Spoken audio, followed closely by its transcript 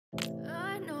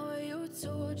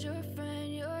told your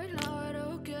friend you're not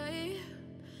okay?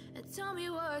 And tell me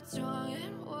what's wrong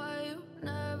and why you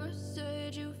never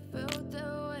said you felt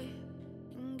that way.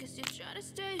 And guess you're trying to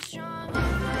stay strong,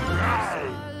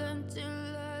 smile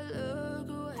until I look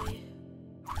away.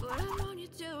 But I've known you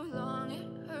too long,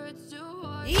 it hurts to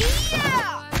watch.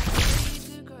 Yeah!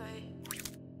 To gray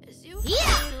as you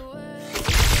fade away.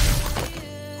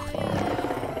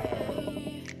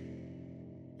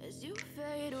 As you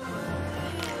fade away.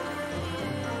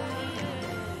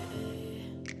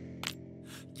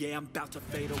 Yeah, I'm about to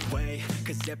fade away,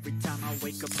 cause every time I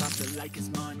wake up I feel like it's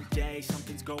Monday.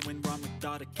 Something's going wrong with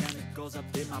all the chemicals up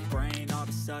in my brain. All of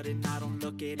a sudden I don't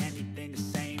look at anything the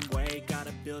same way.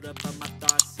 Gotta build up of my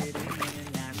thoughts sitting in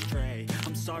an ashtray.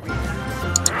 I'm sorry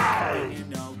that I'm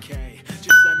feeling okay.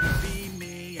 Just let me be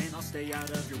me and I'll stay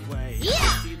out of your way.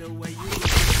 See the way you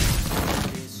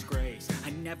look, disgrace.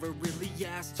 I never really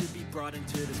asked to be brought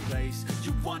into this place.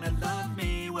 You wanna love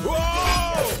me? Well,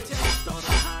 taste all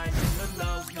the highs and the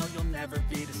lows. No, you'll never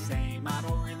be the same. I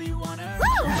don't really wanna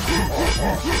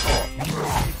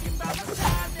thinking about the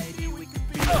time, maybe we could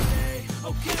be okay.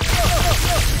 Okay,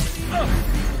 maybe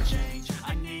we could change.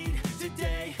 I need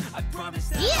today, I promise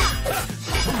that I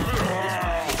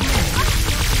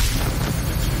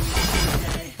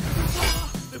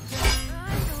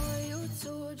know you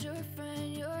told your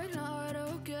friend you're not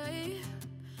okay.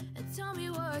 And tell me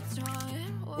what's wrong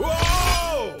and why.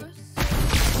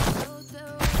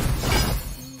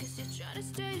 Guess you're trying to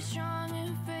stay strong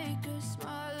and fake a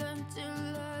smile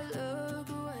until I look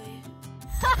away.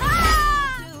 Too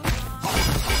long,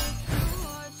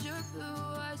 watch your blue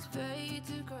eyes fade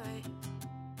to gray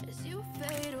as you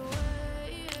fade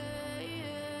away.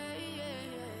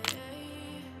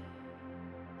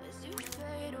 As you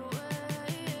fade away.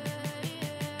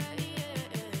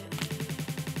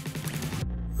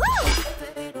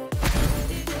 Fade away.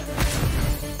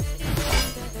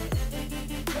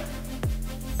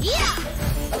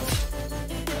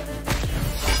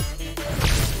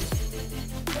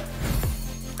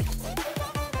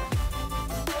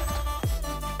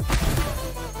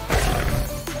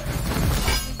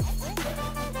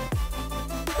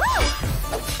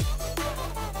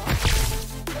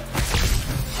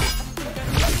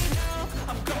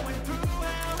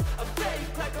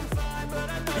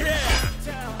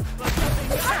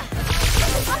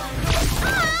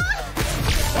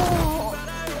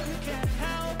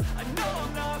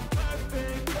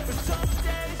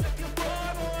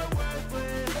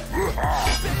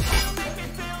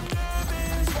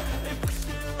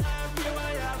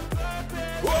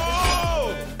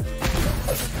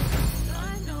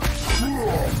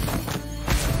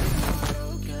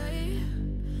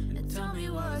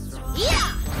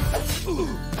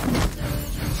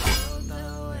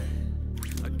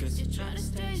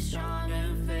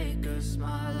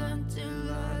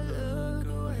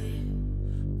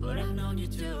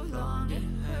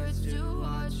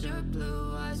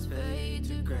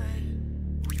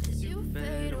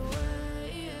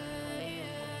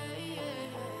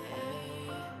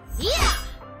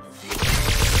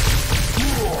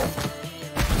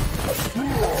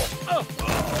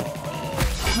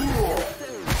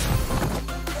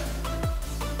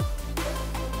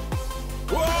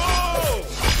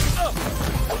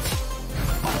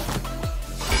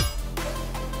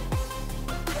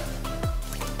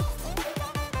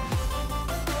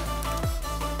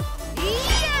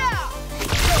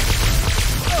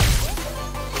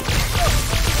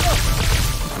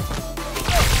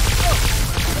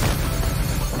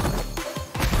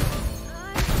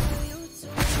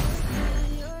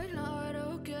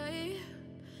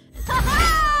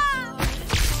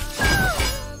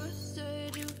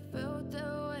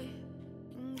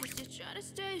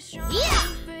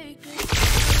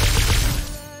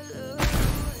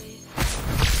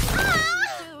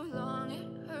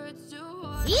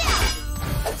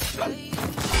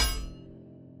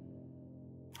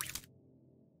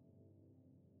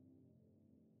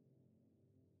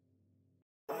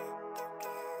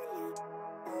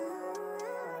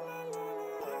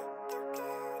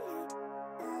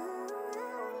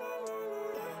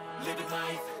 Living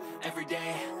life, every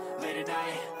day, late at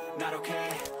night, not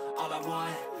okay. All I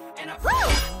want, and I pray,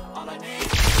 all I need.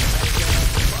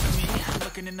 Fuck me,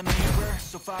 looking in the mirror,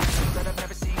 so far that I've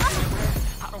never seen clearer.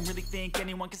 I don't really think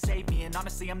anyone can save me, and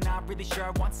honestly I'm not really sure I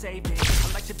want saving.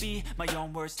 I like to be my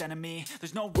own worst enemy.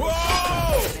 There's no rules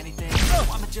to anything, so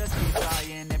I'ma just keep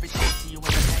trying. Everything to you in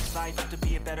the next life, have to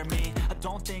be a better me. I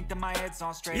don't think that my head's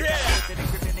on straight. Yeah! I keep it and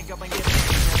grip it and go and get it.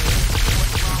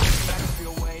 What's wrong with me? I just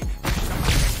feel way.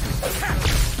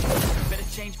 Better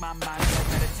change my mind, better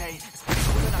meditate. It's pretty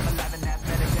cool that I'm alive and have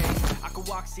better days. I could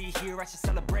walk proxy here, I should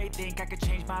celebrate. Think I could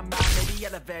change my mind, maybe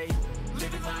elevate.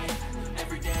 Living life,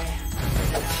 everyday,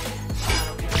 living night, not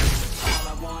okay. All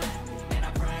I want, and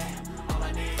I pray, all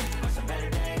I need are some better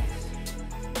days.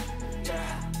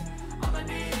 Yeah, all I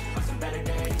need are some better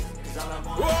days. Cause all I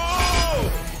want.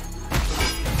 Whoa!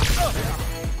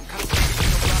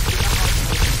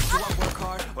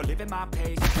 Or living my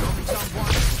pace, you only jump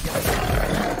once.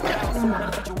 I also want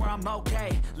a future where I'm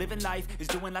okay. Living life is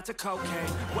doing lots of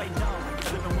cocaine. Wait, no,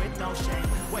 it's living with no shame.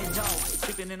 Wait, no, it's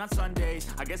sleeping in on Sundays.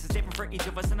 I guess it's different for each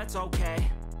of us and that's okay.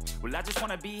 Well, I just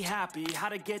wanna be happy. How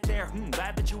to get there?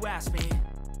 Glad that you asked me.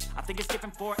 I think it's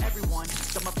different for everyone.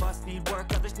 Some of us need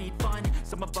work, others need fun.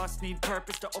 Some of us need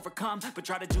purpose to overcome. But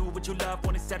try to do what you love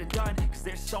when it's said and done. Cause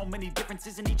there's so many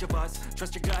differences in each of us.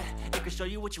 Trust your gut, it can show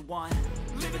you what you want.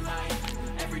 Living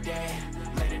life, everyday,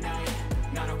 late at night,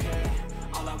 not okay.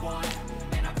 All I want,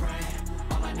 and I pray,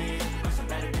 all I need are some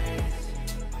better days.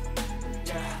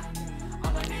 Yeah,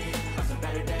 all I need are some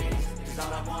better days. Cause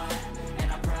all I want,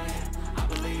 and I pray, I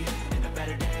believe in the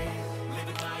better days.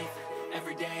 Living life,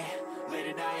 everyday, late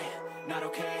at night, not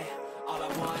okay. All I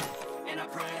want, and I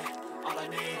pray, all I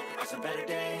need are some better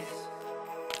days.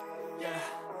 Yeah,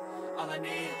 all I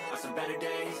need are some better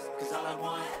days. Cause all I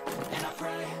want, and I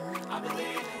pray, I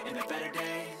believe in the better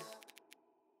days.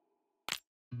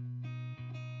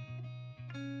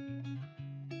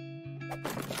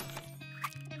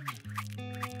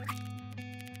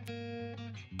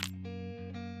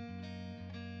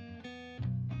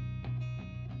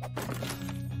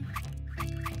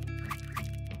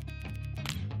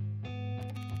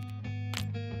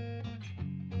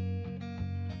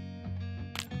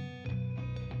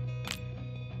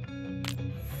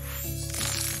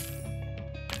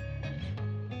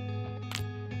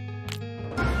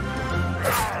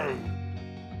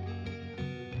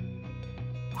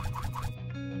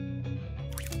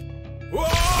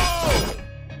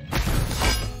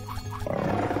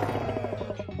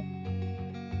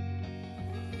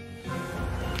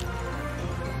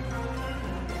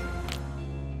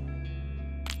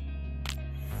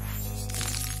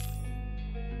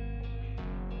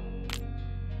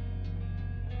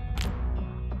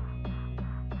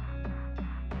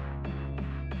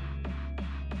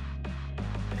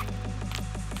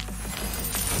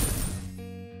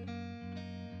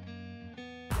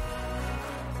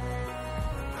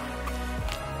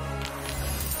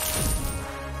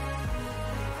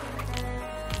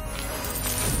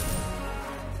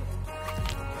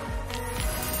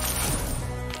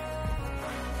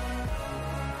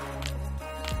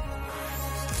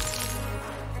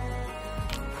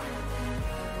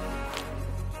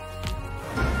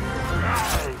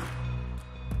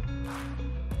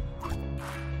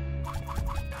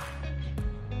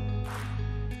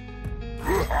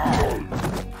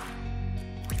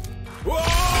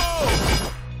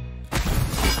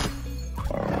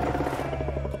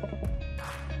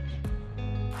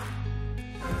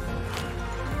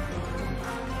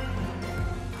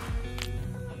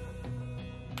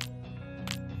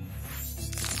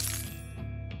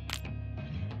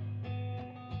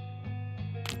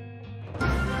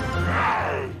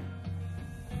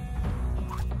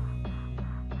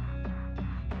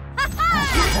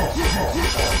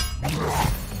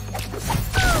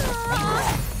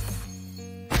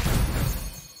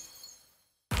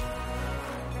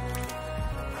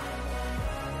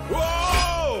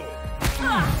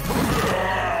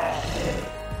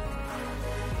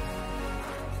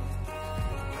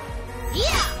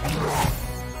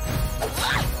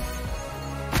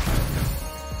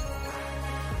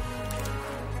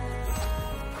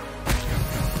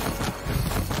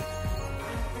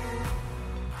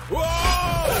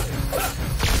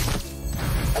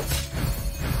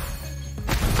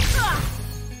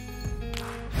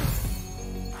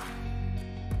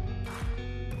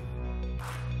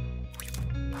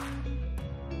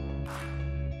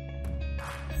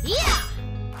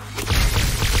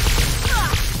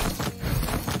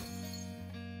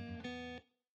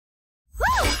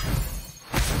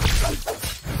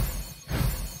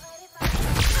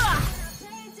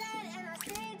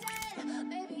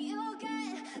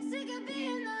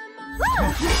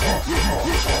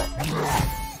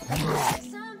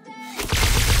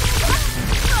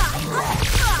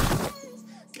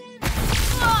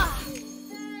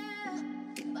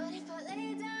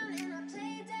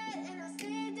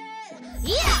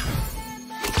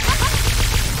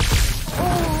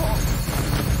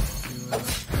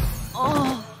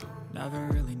 Never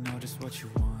really know just what you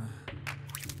want.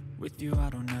 With you I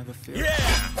don't ever feel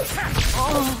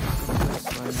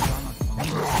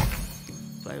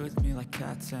Play with me like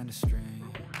cats and a string.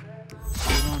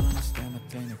 You don't understand the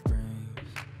pain it brings.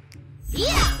 You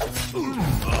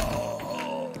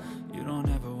don't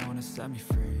ever wanna set me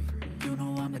free. You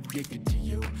know I'm addicted to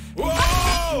you.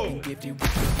 Whoa! You've been gifted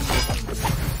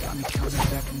with got me coming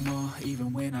back for more,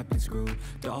 even when I've been screwed.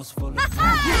 Dolls full of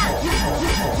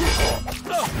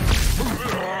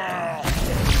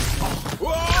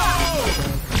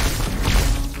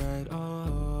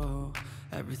oh,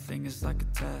 everything is like a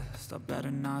test. I better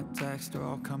not text or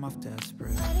I'll come off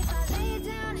desperate. But if I lay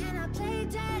down and I play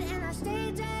dead and I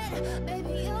stay dead,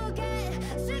 baby, you'll get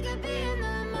sick of being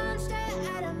the monster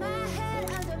out of my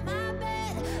head, under my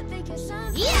bed, thinking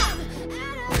something out of my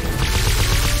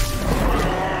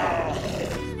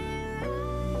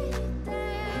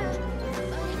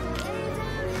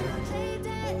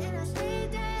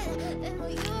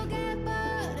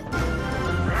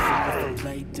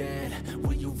Play dead,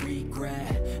 will you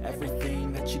regret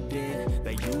everything that you did,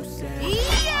 that you said? I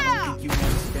don't think you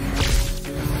understand what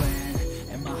you're doing,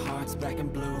 and my heart's black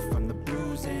and blue from the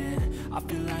bruising. I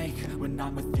feel like when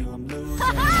I'm with you I'm losing. I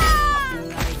feel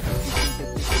like you think that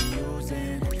this is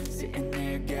amusing, sitting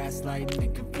there gaslighting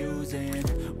and confusing.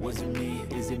 Was it me?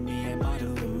 Is it me? Am I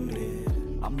deluded?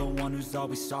 I'm the one who's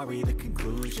always sorry, the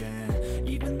conclusion,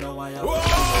 even though I always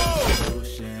have a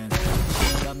solution.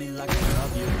 You love me like I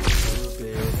love you,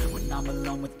 stupid. When I'm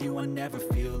alone with you I never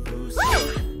feel lucid.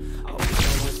 I wish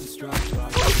I wasn't struck by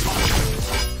you.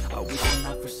 I wish when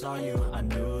I first saw you I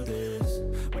knew this.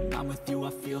 When I'm with you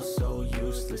I feel so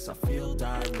useless, I feel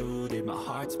diluted, my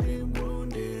heart's been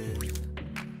wounded.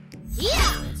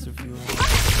 It's a view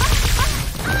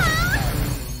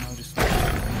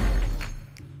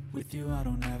with you I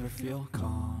don't ever feel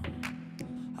calm.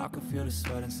 I can feel the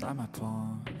sweat inside my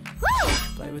palm.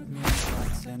 Play with me in the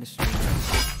lights and the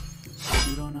streets.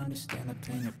 You don't understand the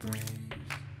pain it brings.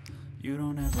 You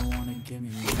don't ever wanna give me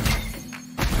room.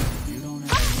 You don't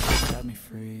ever wanna set me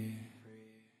free.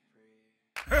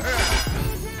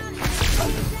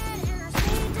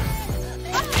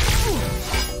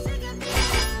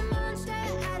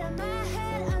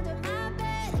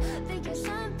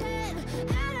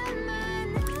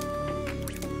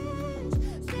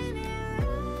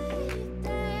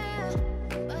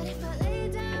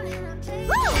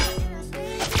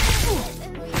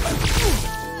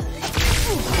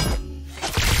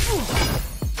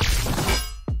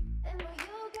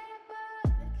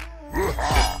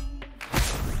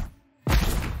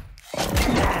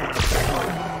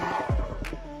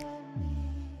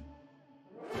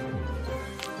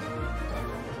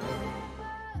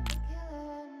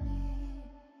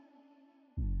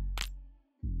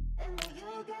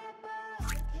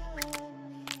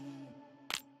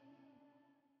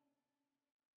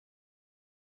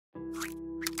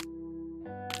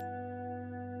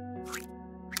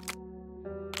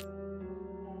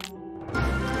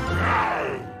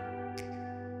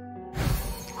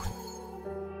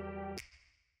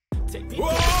 Take me back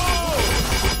to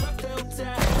I felt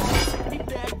at home. Take me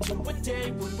back to a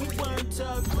day when we weren't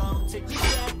alone. Take me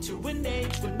back to an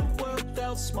age when the world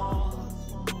felt small.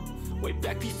 Way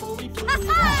back before we blew it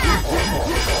all.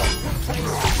 Take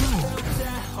me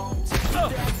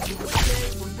back to a day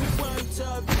when we weren't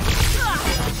alone. Take me back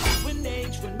to an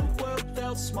age when the world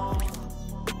felt small.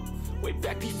 Way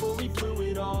back before we blew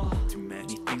it all. Too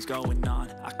many things going on,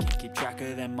 I can't keep track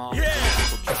of them all.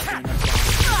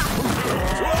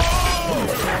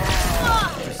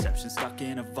 Perception stuck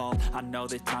in a vault. I know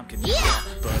that time can be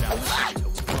but I'm afraid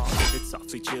to fall. It's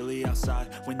awfully chilly outside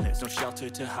when there's no shelter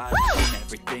to hide. When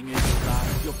everything is a lie,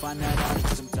 you'll find that out in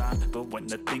some time. But when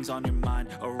the things on your mind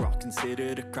are all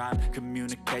considered a crime,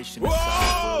 communication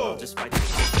aside, we'll all just fight.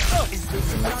 Is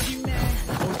this an argument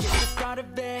or just the start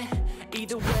of it?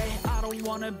 Either way, I don't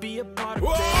wanna be a part of it.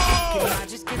 Can I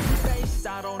just get some space?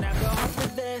 I don't have the heart for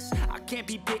this. I can't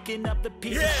be picking up the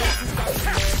pieces and start to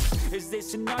miss. Is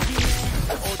this an argument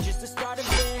or just the start of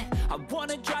it? I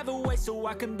wanna drive away so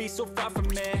I can be so far from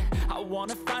it. I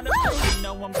wanna find a place to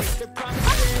know I'm with their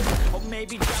promises. Or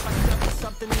maybe drive myself to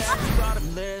something that's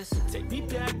bottomless. Take me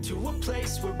back to a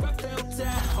place where I felt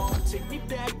at home. Take me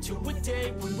back to a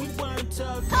day when we weren't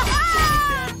alone. Take me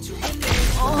back to an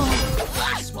age when we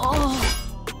were small.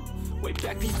 Way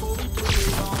back before we blew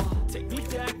it all. Take me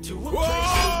back to a place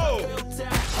where I felt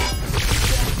at home. Take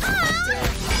me back to a day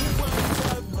when we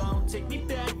weren't alone. Take me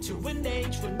back to an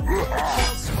age when the world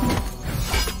felt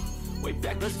small. Way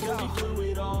back before we blew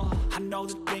it all. I know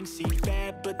that things seem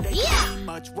bad, but they can be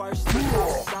much worse.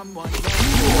 Someone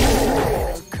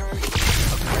else, a curse,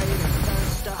 a greater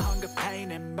thirst, a hunger,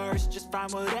 pain, and mercy. Just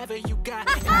find whatever you got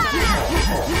and I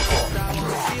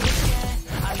wanna feel again.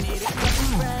 I need a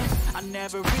couple friends. I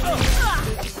never really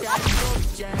understood this category,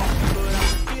 Jen. But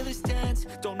I feel it's tense,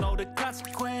 don't know the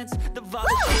consequence. The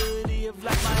volatility of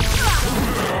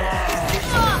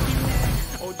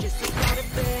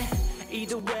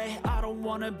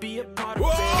wanna be a part of it.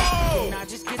 Can I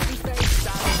just get some face? I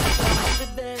don't have time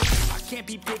for this. I can't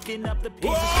be picking up the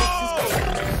pieces, fixing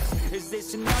spaces. Is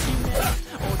this an argument,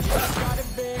 or just a part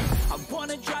of it? I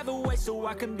wanna drive away so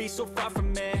I can be so far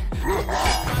from it. I wanna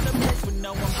find a place where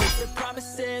no one breaks their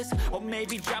promises, or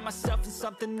maybe drown myself in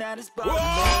something that is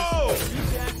bottomless. Take me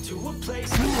back to a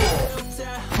place where I felt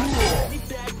at home. Take me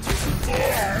back to the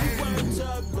day we weren't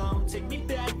alone. Take me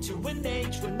back to an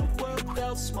age when the world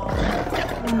felt small.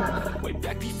 Way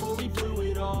back before we blew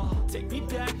it all. Take me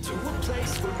back to a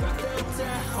place where I felt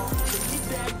at home. Take me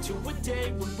back to a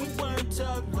day when we weren't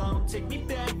alone. Take me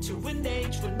back to an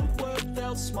age when the world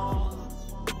felt small.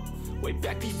 Way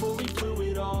back before we blew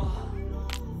it all.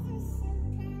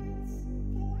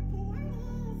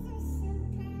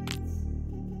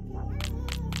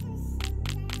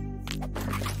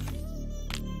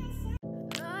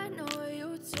 I know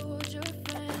you told your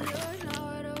friend you're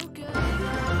not okay.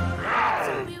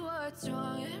 Tell me what's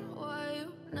wrong and why you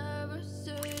never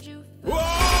said you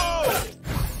felt.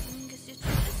 Guess you're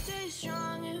trying to stay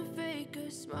strong and fake a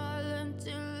smile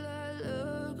until I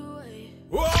look away.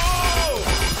 Long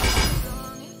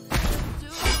it hurts to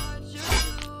watch your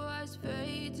blue eyes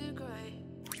fade to gray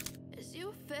as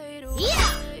you fade away.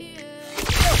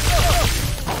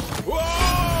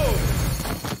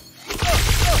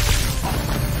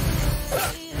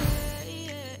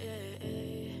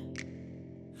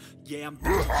 Yeah, I'm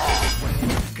back away.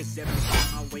 Cause every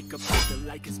time I wake up I feel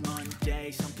like it's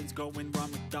Monday. Something's going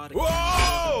wrong with all the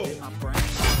chemicals in my brain. All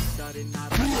of a sudden I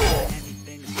don't feel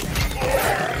anything the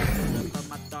same. But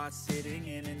my thoughts sitting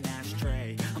in an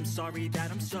ashtray. I'm sorry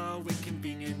that I'm so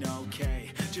inconvenient,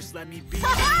 okay. Just let me be me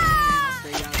and I'll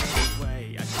stay out of the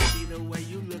way. I can see the way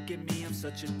you look at me, I'm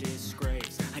such a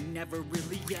disgrace. I never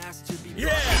really asked to be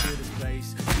brought to this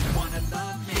place. You wanna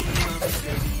love me,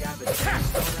 baby, I've a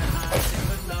taste. All the highs and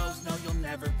the lows, no, you'll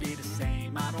never be the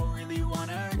same. I don't really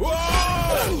wanna hurt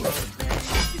you.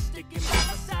 You're sticking by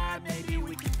my side, maybe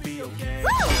we can be okay.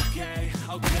 Okay,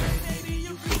 maybe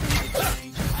you can be the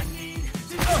change I need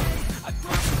today. I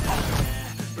promise I'll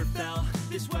never felt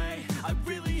this way. I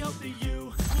really hope that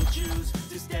you will choose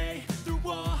to stay through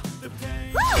all the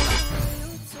pain.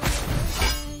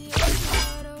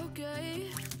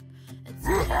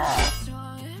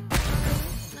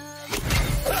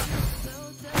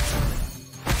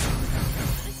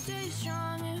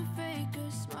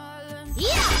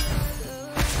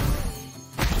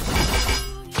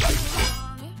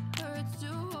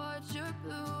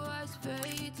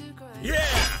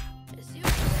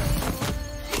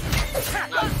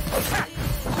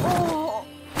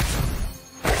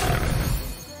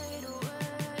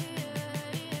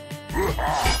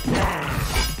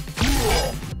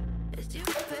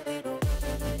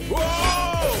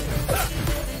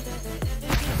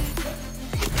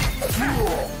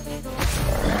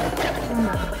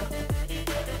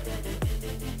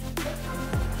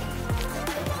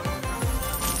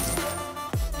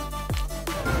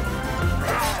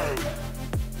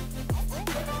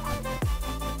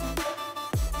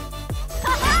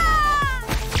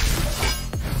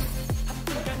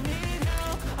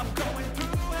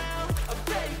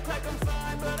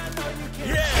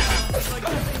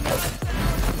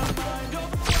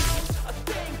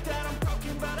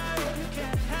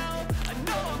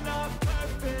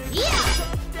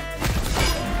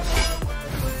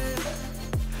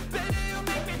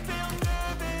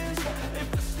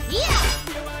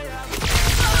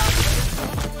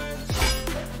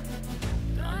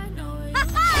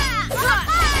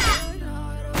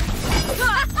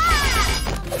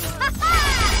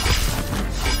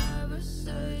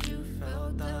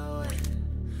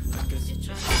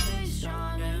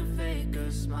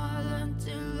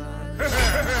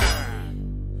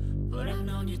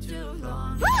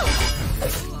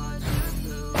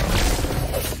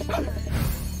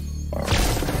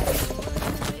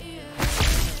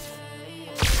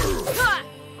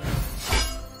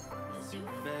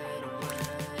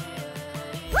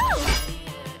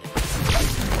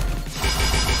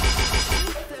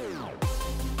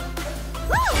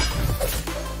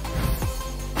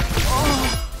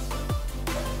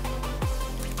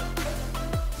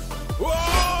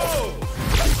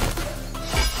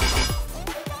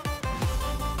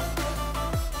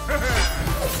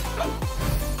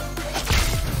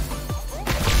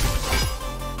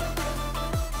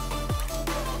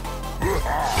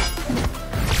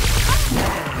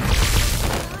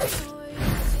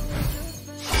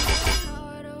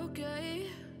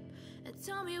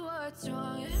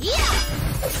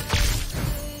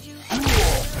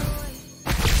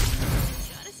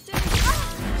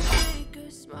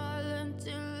 Smile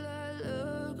until I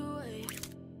look away,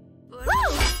 but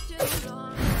it's too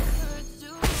long.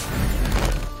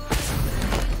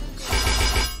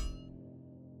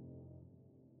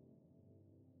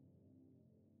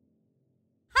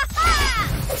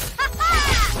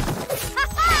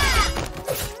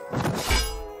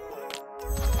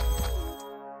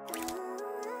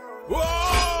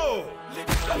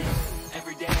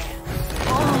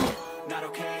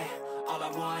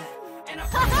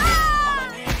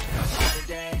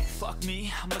 with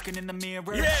me, I'm looking in the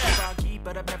mirror. Yeah. I'm foggy,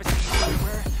 but I've never seen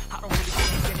clearer. I don't really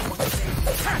think anyone can save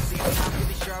me. See, I'm not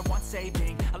really sure I want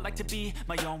saving. I like to be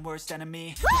my own worst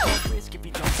enemy. There's no risk if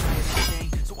you don't try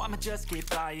anything. So I'ma just keep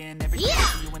flying. Every day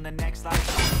see you in the next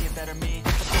life. Be a better me.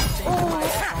 But don't change my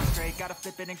ass on straight. Gotta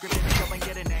flip it and grip it and go and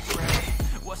get an x-ray.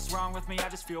 What's wrong with me? I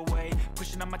just feel weight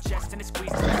pushing on my chest and it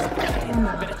squeezes.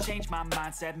 Better change my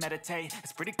mindset, meditate.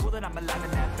 It's pretty cool that I'm alive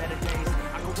and have better days.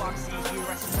 I could walk, see, hear,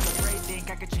 I should celebrate.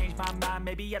 Think I could change my mind,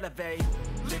 maybe elevate.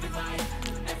 Living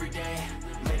life, every day,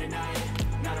 late at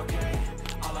night, not okay.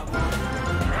 All I want,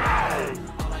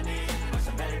 all I need are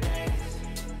some better days.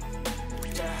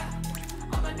 Yeah,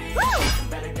 all I need are some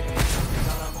better days. It's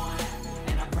all I want,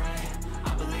 and I pray,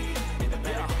 I believe in the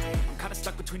better days. I'm kinda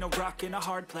stuck between a rock and a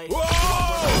hard place.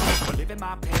 Whoa! But living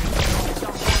my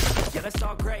pace. Yeah, that's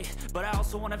all great, but I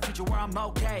also want a future where I'm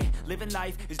okay. Living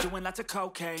life is doing lots of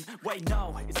cocaine. Wait,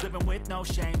 no, it's living with no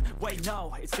shame. Wait,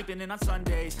 no, it's sleeping in on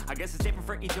Sundays. I guess it's different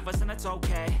for each of us and that's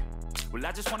okay. Well,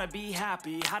 I just wanna be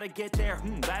happy. How to get there?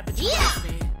 Glad that you asked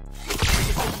me.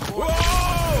 Whoa!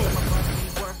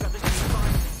 Work, others need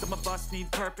fun. Some of us need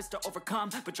purpose to overcome,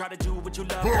 but try to do what you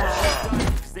love.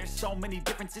 Cause there's so many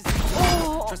differences in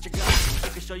you. Trust your gut,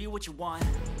 it can show you what you want.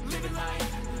 Living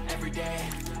life, every day,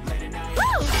 late at night,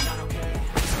 not okay.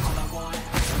 All I want,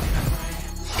 and I pray,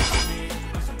 all I need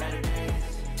are some better days.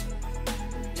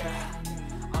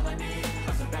 Yeah, all I need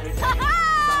are some better days. All I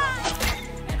want,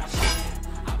 and I pray,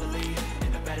 I believe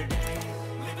in the better days.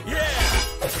 Living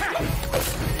life,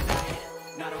 late at night,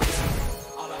 not okay.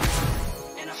 All I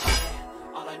want, and I pray,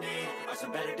 all I need are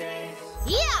some better days.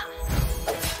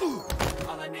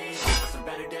 All I need are some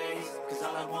better days. Cause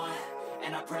all I want,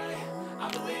 and I pray, I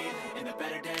believe in the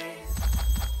better days.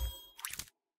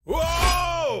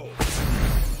 Whoa!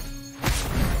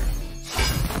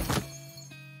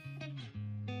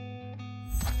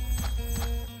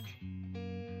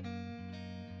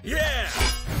 Yeah!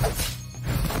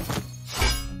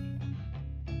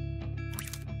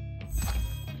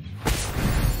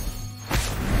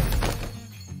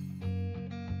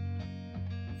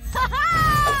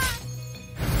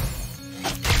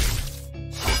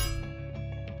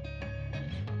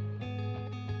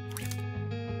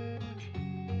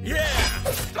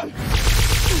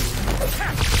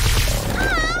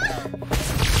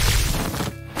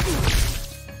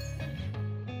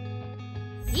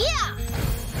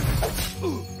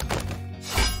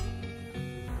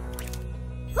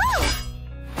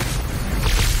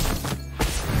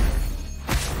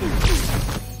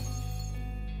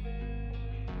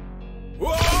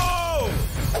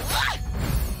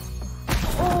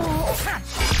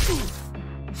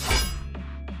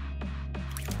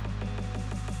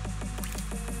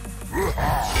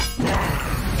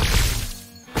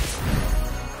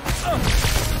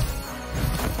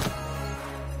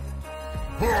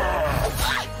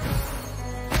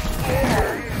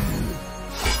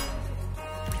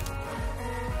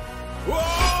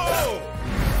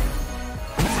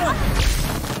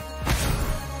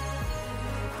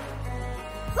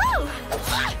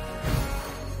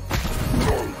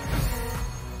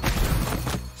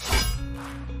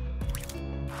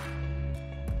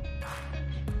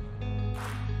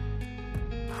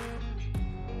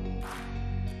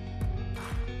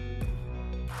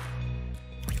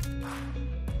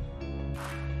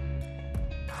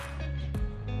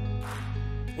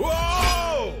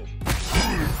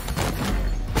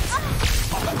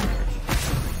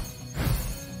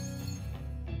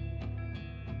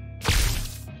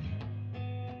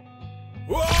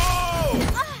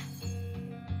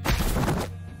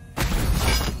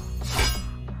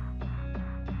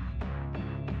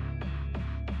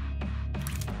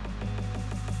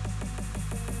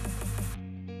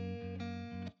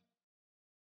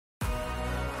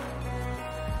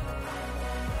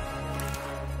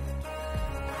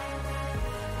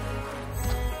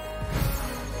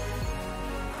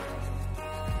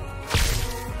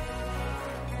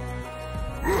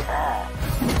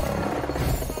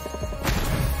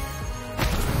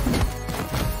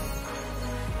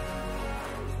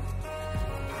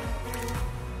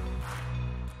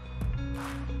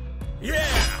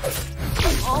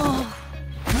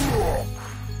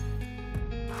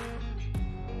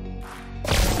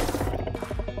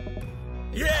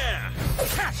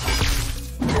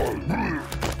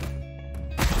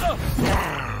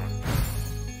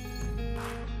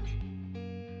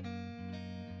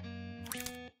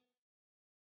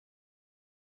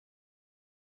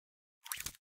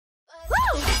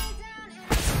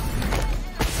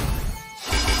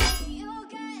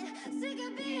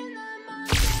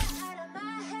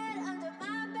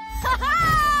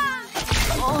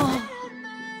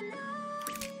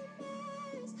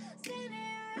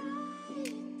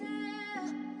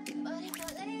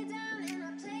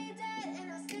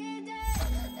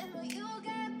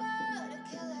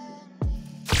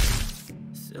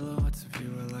 thoughts of you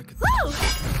are like a I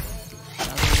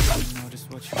don't really know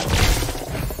just what you want.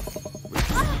 With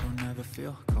you I don't ever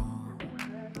feel calm.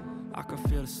 I can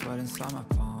feel the sweat inside my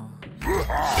palm.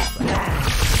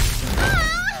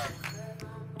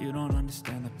 You don't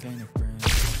understand the pain it brings.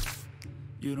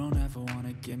 You don't ever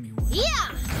wanna give me one.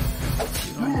 Yeah.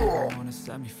 You don't ever wanna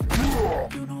set me free.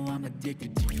 You know I'm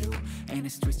addicted to you, and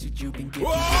it's twisted. You've been getting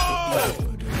got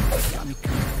me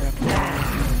coming back even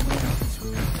when I've been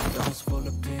screwed. Dolls full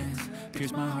of pins,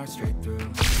 pierce my heart straight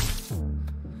through.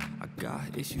 I got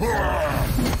issues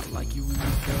like you in my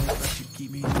bed, but you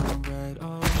keep me on red.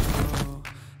 Oh,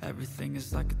 everything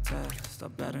is like a test. I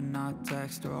better not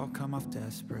text or I'll come off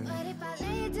desperate. But if I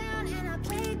lay down and I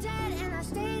play dead and I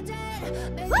stay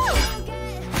dead, baby, I'll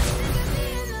get sick of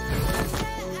being the monster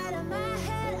out of my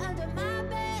head, under my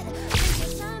bed,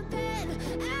 thinking something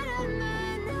out of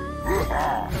my nose.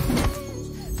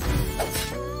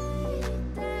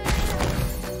 But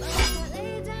if I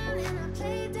lay down and I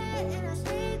play dead and I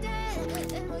stay dead,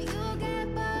 then will you get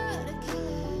bored of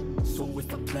killing? So if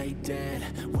I play dead,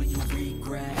 will you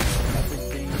regret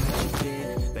everything that you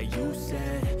did, that you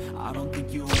said? I don't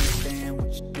think you understand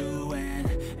what you're doing,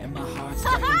 and my heart's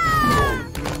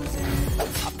bruising.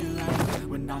 I feel like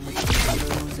when I'm with you, I'm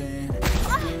losing. I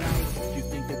feel like you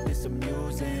think that this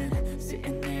amusing,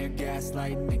 sitting there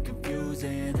gaslighting and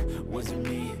confusing. Was it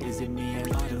me? Is it me?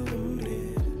 Am I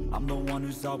deluded? I'm the one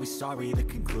who's always sorry, the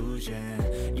conclusion.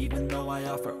 Even though I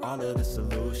offer all of the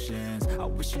solutions, I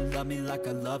wish you loved me like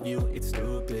I love you, it's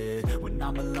stupid. When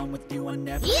I'm alone with you, I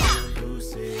never feel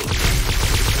lucid. I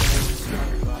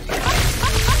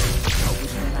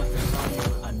wish when I first saw you,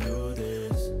 I knew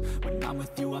this. When I'm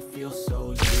with you, I feel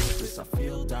so useless. I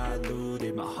feel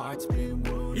diluted, my heart's been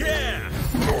wounded. Yeah!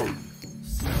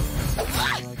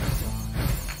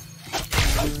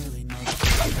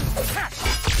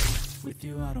 With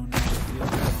you I don't ever feel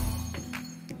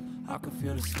calm. I can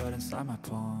feel the sweat inside my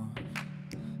palm.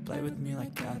 Play with me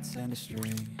like cats and a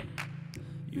string.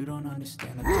 You don't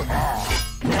understand the pain.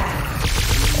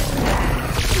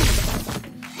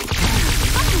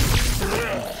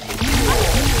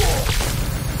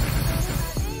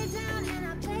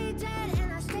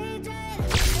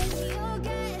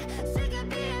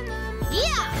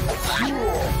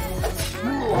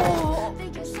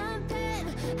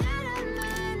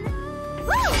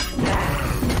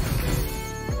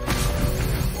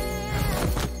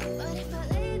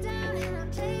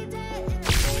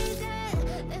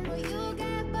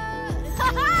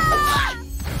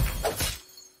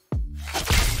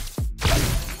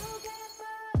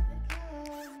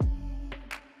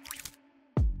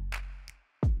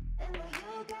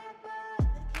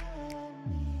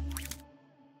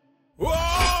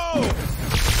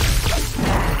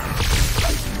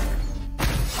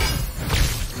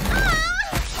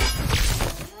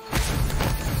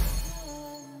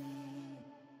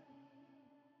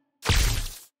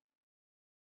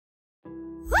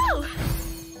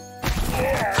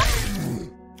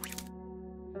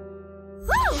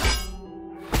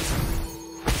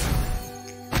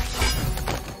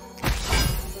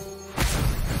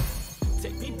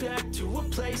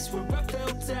 Where I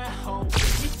felt at home.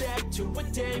 Take me back to a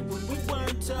day when we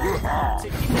weren't alone.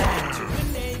 Take me back to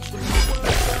an age when we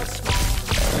weren't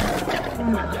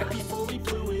small. Went back before we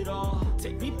blew it all.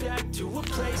 Take me back to a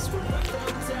place where I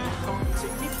felt at home.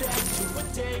 Take me back to a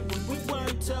day when we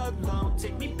weren't alone.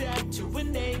 Take me back to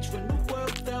an age when the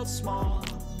world felt small.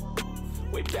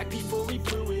 Way back before we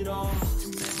blew it all. Too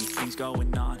many things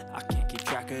going on, I can't keep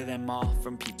track of them all.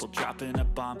 From people dropping a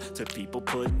bomb to people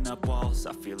putting up walls.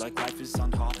 I feel like life is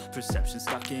on hold, perception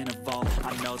stuck in a vault.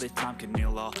 I know that time can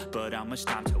heal all, but how much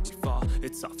time till we fall?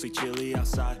 It's awfully chilly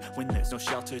outside when there's no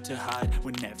shelter to hide.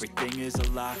 When everything is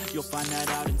a lie, you'll find that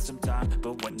out in some time.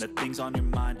 But when the things on your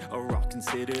mind are all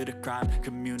considered a crime,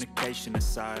 communication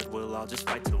aside, we'll all just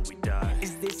fight till we die.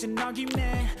 Is this an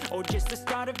argument or just the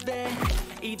start of it?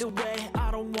 Either way, I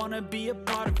don't wanna be a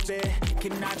part of it.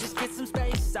 Can I just get some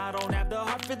space? I don't have the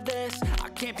heart for this. I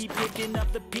can't be picking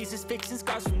up the pieces, fixing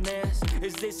scars from this.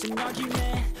 Is this an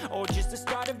argument or just the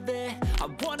start of it? I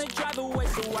wanna drive away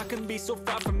so I can be so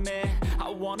far from it. I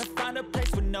wanna find a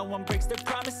place where no one breaks their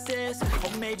promises.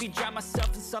 Or maybe drown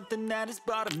myself in something that is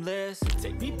bottomless.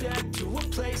 Take me back to a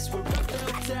place where I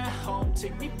felt at home.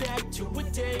 Take me back to a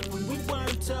day when we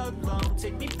weren't alone.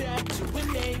 Take me back to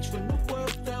an age when the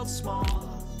world felt small.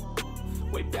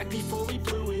 Way back before we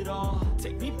blew it all.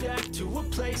 Take me back to a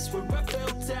place where I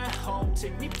felt at home.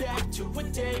 Take me back to a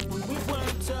day when we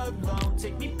weren't alone.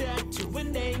 Take me back to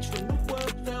an age when the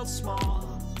world felt small.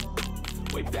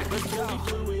 Way back before we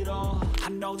blew it all. I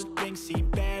know that things seem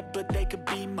bad, but they could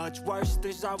be much worse.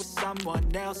 There's always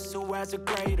someone else who has a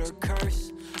greater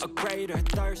curse, a greater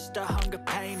thirst, a hunger,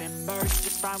 pain, and mercy.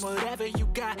 Just find whatever you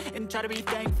got and try to be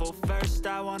thankful first.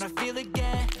 I wanna feel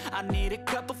again, I need a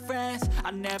couple friends.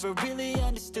 I never really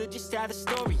understood just how the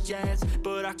story ends,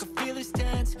 but I can feel it's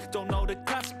tense, don't know the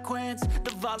consequence.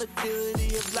 The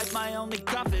volatility of life, my only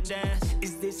confidence.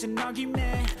 Is this an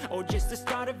argument, or just the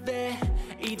start of it?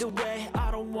 Either way, I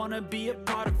don't wanna be a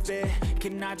part of it.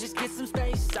 Can I just get some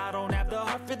space? I don't have the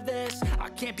heart for this. I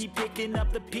can't be picking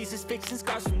up the pieces, fixing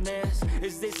scars from this.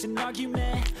 Is this an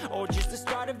argument, or just the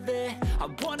start of it? I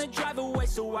wanna drive away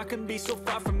so I can be so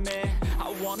far from it.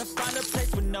 I wanna find a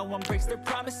place where no one breaks their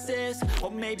promises,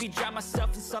 or maybe drown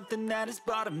myself in something that is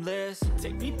bottomless.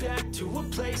 Take me back to a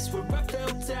place where I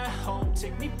felt at home.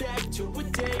 Take me back to a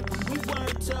day when we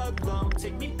weren't alone.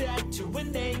 Take me back to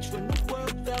an age when the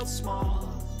world felt small.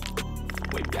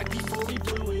 Way back before we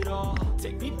blew it all.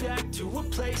 Take me back to a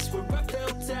place where I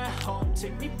felt at home.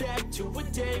 Take me back to a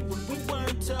day when we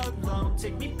weren't alone.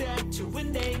 Take me back to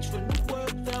an age when the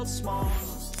world felt small.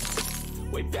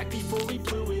 Way back before we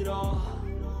blew it all.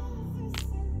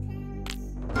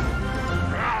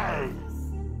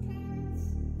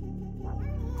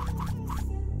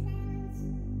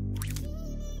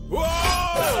 Whoa!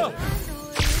 I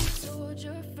know you told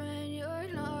your friend you're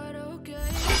not okay.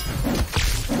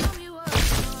 Tell me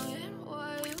what's wrong and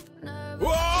why you never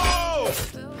Whoa!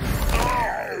 felt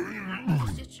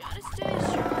you try to stay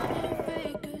strong and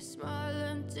fake a smile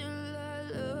until I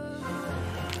look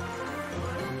away.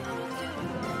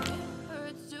 It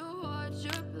hurts to watch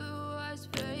your blue eyes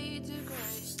fade to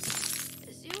gray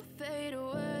as you fade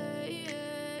away.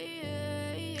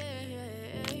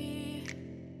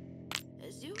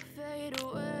 As you fade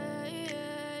away.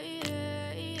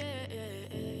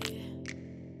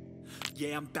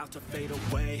 Yeah, I'm about to fade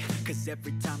away, cause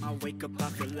every time I wake up I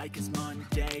feel like it's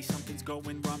Monday. Something's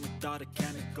going wrong with all the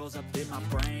chemicals up in my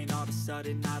brain. All of a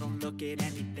sudden I don't look at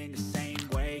anything the same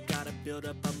way. Gotta build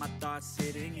up of my thoughts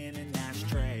sitting in an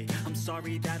ashtray. I'm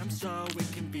sorry that I'm so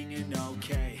inconvenient,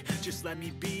 okay. Just let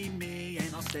me be me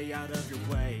and I'll stay out of your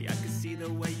way. I can see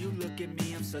the way you look at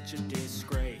me, I'm such a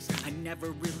disgrace. I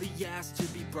never really asked to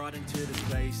be brought into this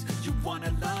place. You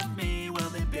wanna love me? Well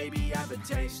then baby I have a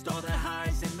taste. All the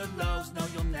highs and the lows, no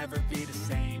you'll never be the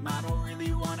same. I don't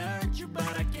really wanna hurt you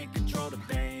but I can't control the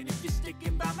pain. If you're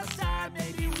sticking by my side,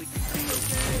 maybe we can be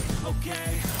okay.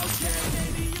 Okay,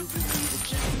 maybe you can be the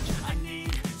change I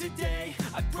need today.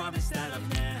 I promise that I've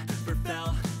never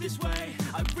felt this way.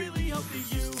 I really hope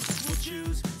that you will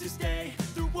choose to stay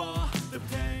through all the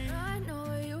pain. I know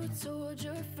you told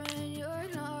your friend you're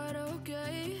not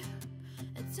okay,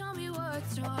 and tell me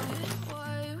what's wrong and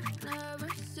why you never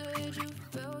said you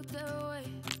felt that way.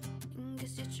 And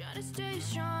guess you try to stay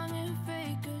strong and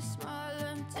fake a smile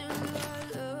until I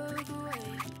look away.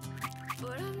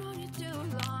 But I've known you too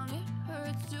long, it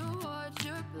hurts to watch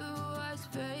your blue eyes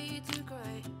fade to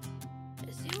gray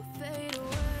as you fade away.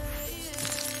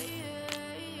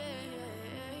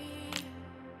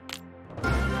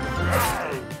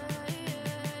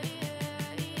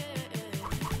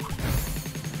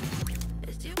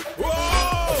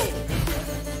 Whoa!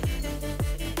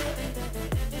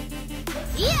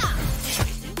 Yeah!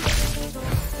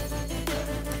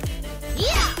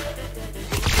 Yeah!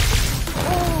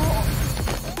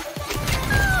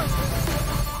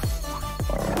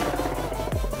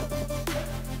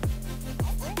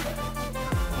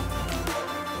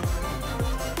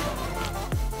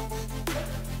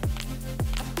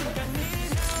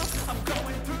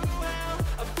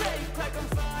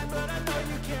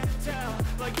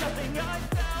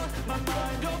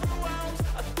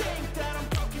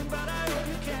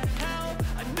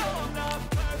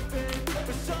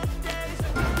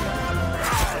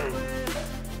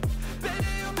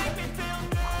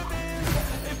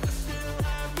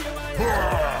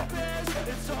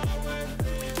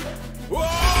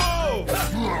 Whoa!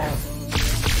 Yeah!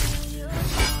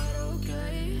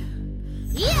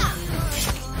 Yeah!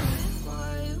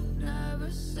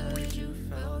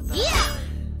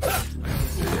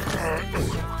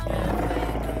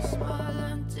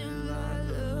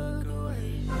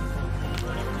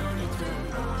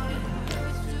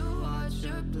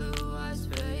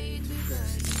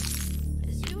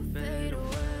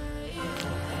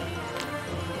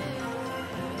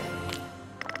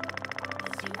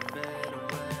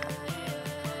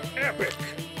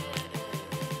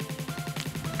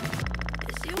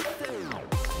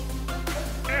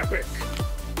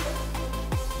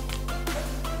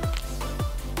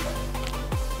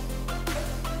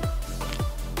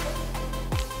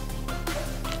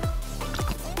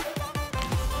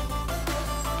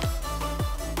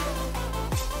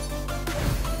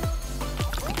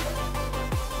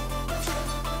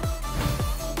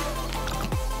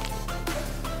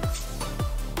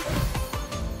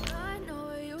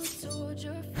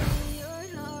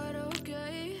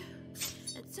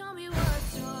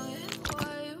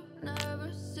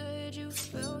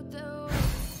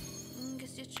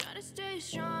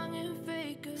 strong and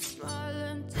fake a smile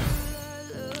until I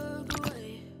look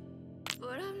away.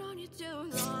 But I've known you too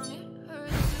long, it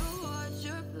hurts to watch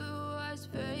your blue eyes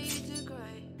fade to gray.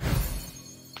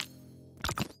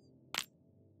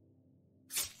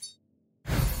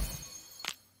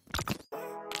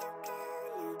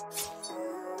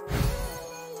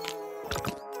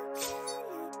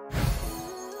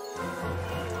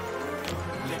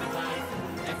 Living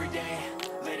life, every day,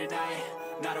 late at night,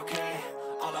 not okay.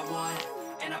 All I want,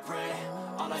 and I pray,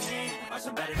 all I need are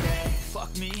some better days.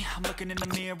 Fuck me, I'm looking in the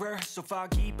mirror, so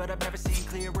foggy, but I've never seen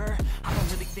clearer. I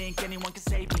don't really think anyone can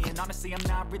save me, and honestly I'm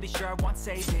not really sure I want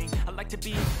saving. I like to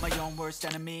be my own worst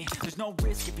enemy. There's no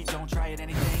risk if you don't try at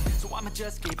anything, so I'ma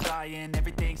just keep buying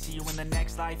everything. See you in the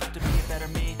next life, have to be a better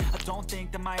me. I don't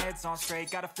think that my head's on straight,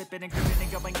 gotta flip it and grip it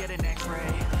and go and get an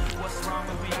x-ray. What's wrong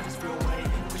with me? I just feel weight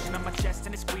pushing on my chest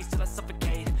and it squeezes till I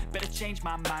suffocate. Better change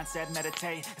my mindset,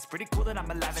 meditate. It's pretty cool that I'm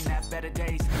alive and have better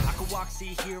days. I could walk,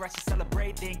 see, hear, I should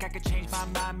celebrate. Think I could change my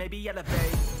mind, maybe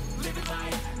elevate. Living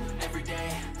life, every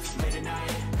day, late at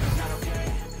night, not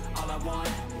okay. All I want,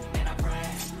 and I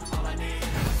pray, all I need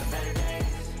are some better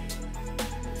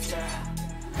days. Yeah,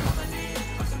 all I need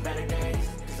are some better days.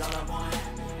 Cause all I want,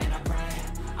 and I pray,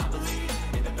 I believe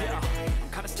in the better days.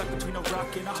 Kinda stuck between a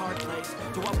rock and a hard place.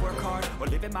 Do I work hard or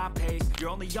live at my pace? You're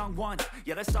only young once,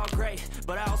 yeah that's all great,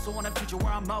 but I also want a future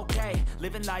where I'm okay.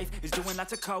 Living life is doing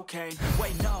lots of cocaine.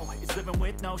 Wait no, it's living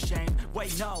with no shame.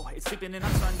 Wait no, it's sleeping in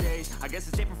on Sundays. I guess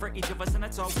it's different for each of us and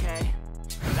that's okay.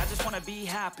 But I just wanna be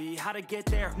happy. How to get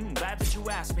there? Glad that you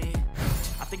asked me.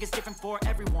 I think it's different for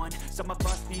everyone. Some of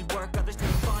us need work, others need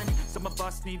fun. Some of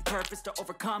us need purpose to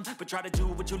overcome. But try to do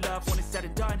what you love when it's said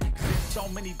and done. Cause there's so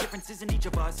many differences in each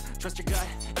of us. Trust your gut,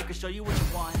 it can show you what you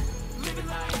want. Living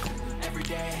life, every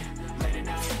day, late at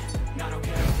night, not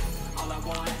okay. All I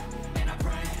want, and I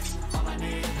pray, all I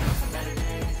need are some better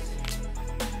days.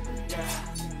 Yeah,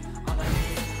 all I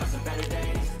need are some better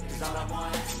days. Cause all I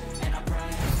want, and I pray,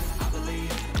 I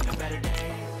believe in a better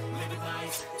day. Living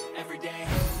life, every day,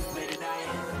 late at night,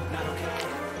 not okay.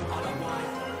 All I want,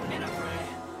 and I pray,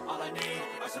 all I need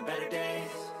are some better days.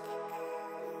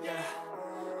 Yeah,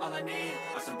 all I need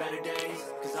are some better days.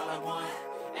 Cause all I want,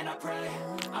 and I pray,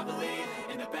 I believe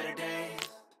in the better days.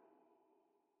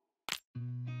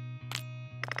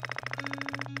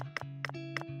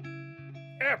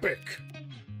 Epic!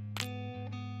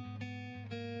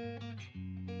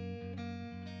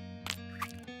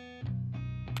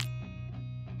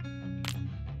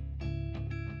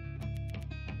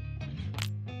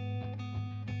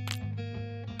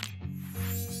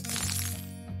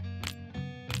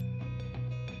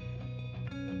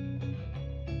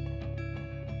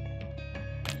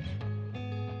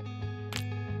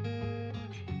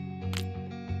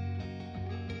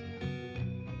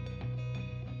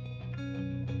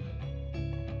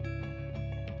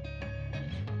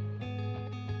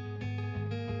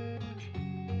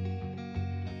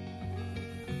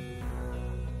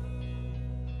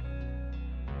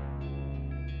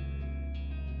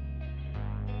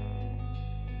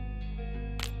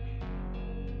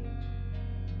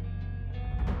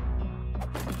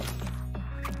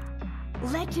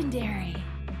 Legendary.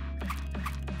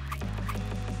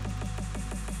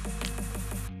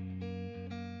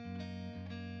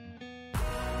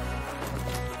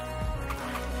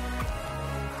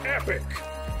 Epic!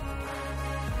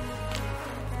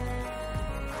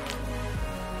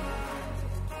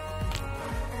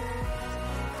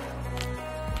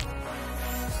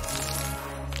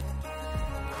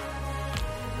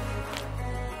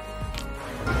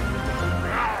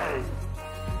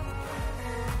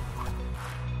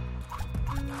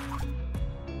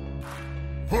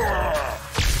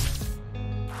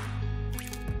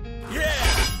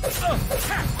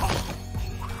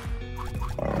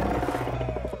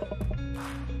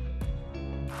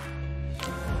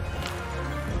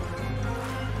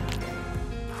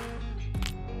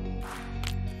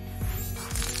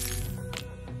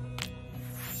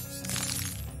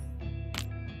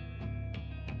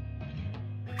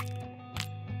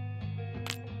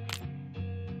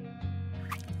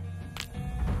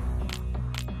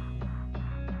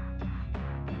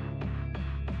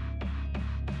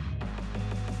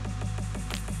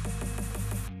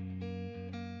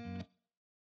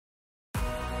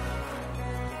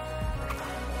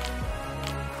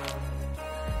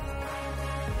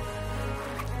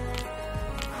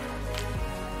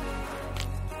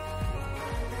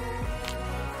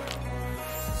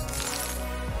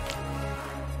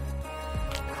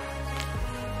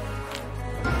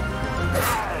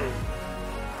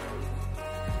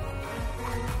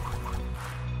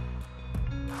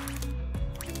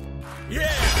 Yeah!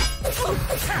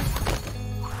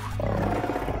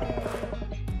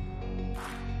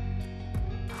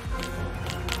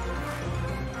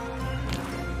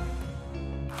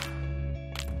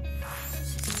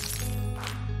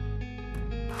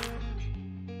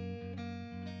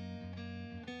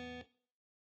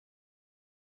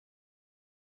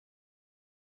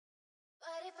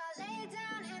 if I lay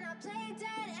down and I play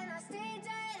dead and I stay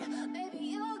dead, maybe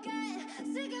you'll get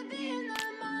sick of being the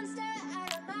monster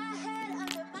out of my head,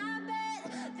 under my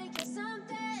bed, thinking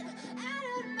something out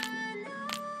of my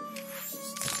nightmares.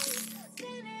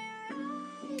 See me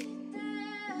right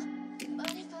there.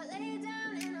 But if I lay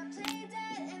down and I play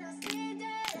dead and I stay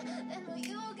dead, then will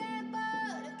you get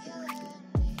bored of killing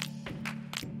me?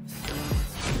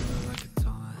 Still like a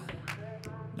taunt.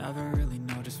 Never really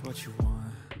know just what you want.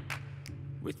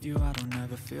 With you I don't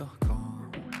ever feel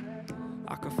calm.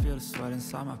 I can feel the sweat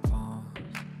inside my palms.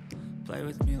 Play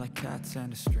with me like cats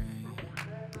and a string.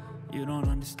 You don't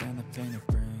understand the pain it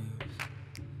brings.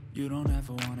 You don't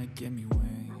ever wanna give me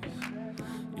wings.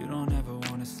 You don't ever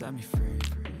wanna set me free.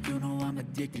 You know I'm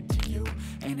addicted to you,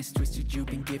 and it's twisted you've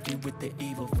been gifted with the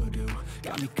evil voodoo.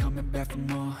 Got me coming back for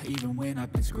more, even when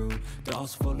I've been screwed.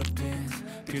 Dolls full of pins,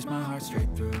 pierce my heart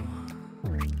straight through.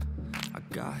 I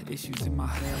got issues in my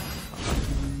head. I like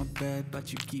you in my bed,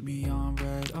 but you keep me on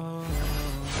red. Oh,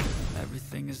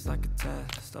 everything is like a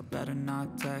test. I better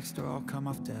not text or I'll come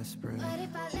off desperate. But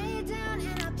if I lay down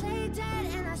and I play dead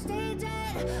and I stay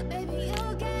dead, maybe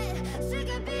you'll get sick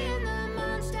of being the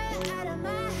monster out of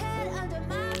my head, under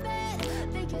my bed,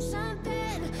 thinking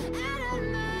something out of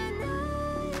my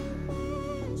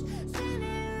nightmares. See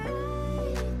me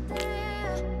right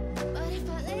there. But if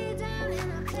I lay down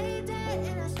and I play dead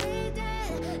and I stay dead,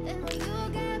 then will you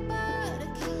get bored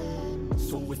of killing me?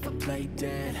 So if I play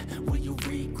dead, will you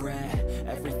regret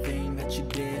everything that you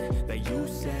did, that you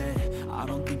said? I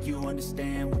don't think you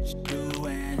understand what you're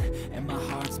doing, and my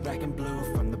heart's black and blue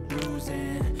from the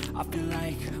bruising. I feel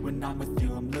like when I'm with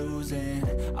you I'm losing.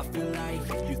 I feel like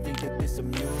you think that this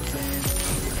amusing.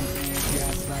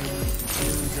 Gaslighting,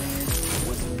 confusing.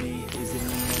 Was it me? Is it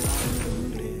me that I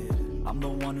deluded? I'm the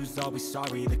one who's always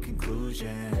sorry, the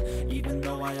conclusion. Even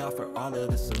though I offer all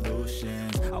of the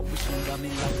solutions, I wish you loved me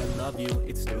like I love you,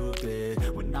 it's stupid.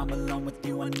 When I'm alone with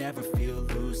you I never feel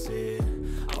lucid.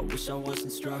 I wish I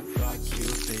wasn't struck by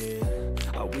Cupid.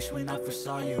 I wish when I first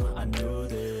saw you I knew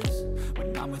this.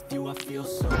 When I'm with you I feel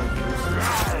so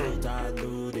useless, so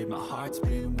diluted, my heart's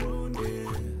been wounded.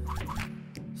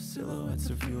 Silhouettes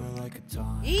of you are like a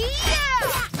taunt. I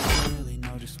don't really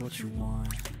know just what you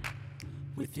want.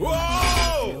 With you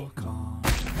I feel calm.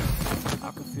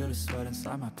 I can feel the sweat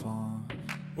inside my palm.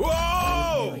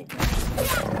 Whoa!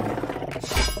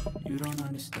 You don't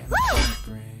understand what it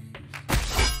brings.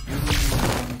 You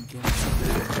don't get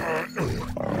me. You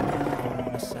don't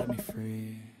wanna set me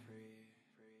free.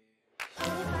 But if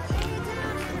I lay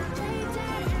down and I play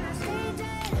dead and I stay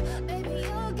dead, maybe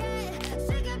you'll get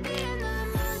sick of being the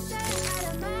monster out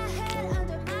of my head,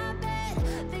 under my bed,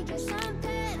 thinking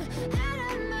something out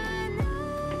of my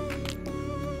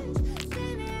nightmares.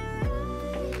 See me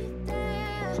right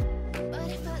there. But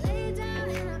if I lay down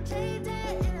and I play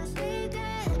dead and I stay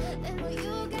dead, then will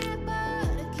you get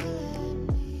bored of killing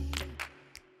me?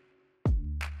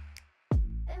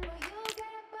 Then will you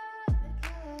get bored of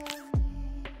killing me?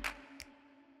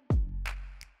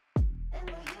 And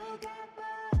will you get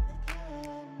bored of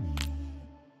killing me?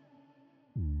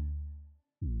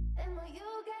 And will you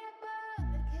get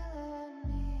bored of killing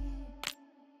me?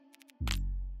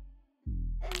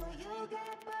 And will you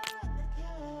get bored of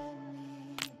killing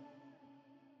me?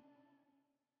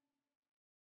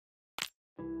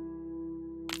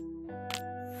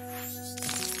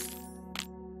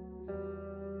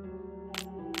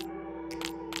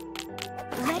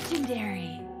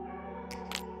 Legendary.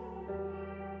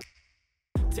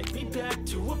 Take me back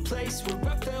to a place where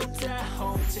I felt at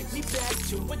home. Take me back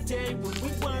to a day when we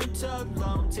weren't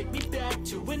alone. Take me back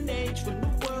to an age when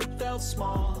the world felt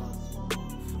small.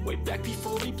 Way back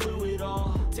before we blew it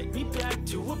all. Take me back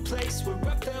to a place where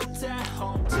I felt at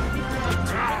home. Take me back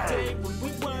to a day when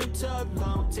we weren't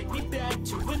alone. Take me back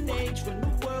to an age when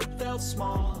the world felt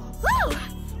small. Woo!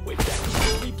 Way back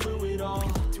before we blew it all.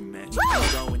 Too many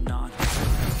things going on.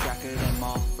 Keep track of them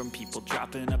all. From people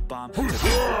dropping a bomb to people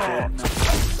putting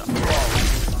up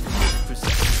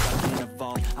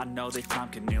I know that time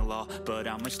can heal all, but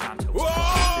how much time till it's gone?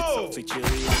 It's awfully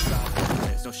chilly outside.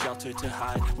 There's no shelter to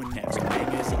hide when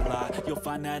everything is a lie. You'll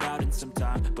find that out in some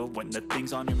time. But when the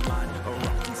things on your mind are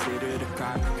all considered a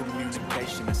crime,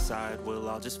 communication aside, we'll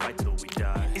all just fight till we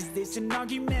die. Is this an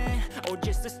argument or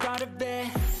just the start of it?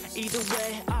 Either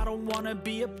way, I don't wanna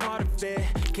be a part of it.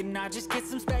 Can I just get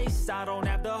some space? I don't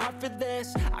have the heart for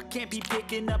this. I can't be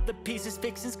picking up the pieces,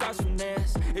 fixing scars from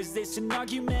this. Is this an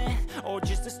argument or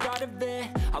just the start of it?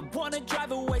 I wanna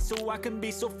drive away so I can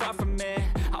be so far from it.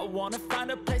 I wanna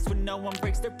find a place where no one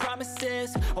breaks their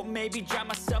promises, or maybe drown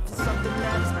myself in something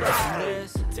that is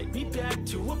bottomless. Take me back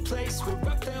to a place where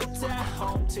I felt at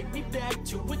home. Take me back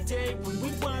to a day when we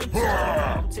weren't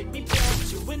alone. Take me back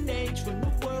to an age when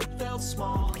the world felt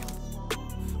small,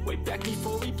 way back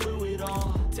before we blew it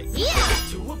all. Take me back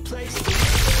to a place where I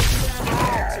felt at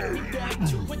home. Take me back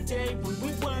to a day when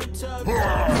we weren't alone.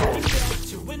 Take me back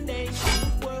to an age when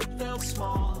the world felt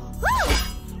small,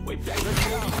 way back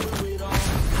before we blew it all.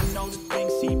 I know that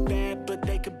things seem bad, but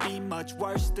they could be much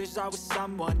worse. There's always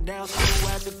someone else who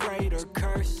has a greater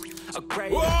curse, a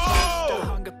greater thirst, a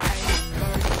hunger, pain, and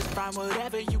thirst. Just find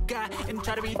whatever you got and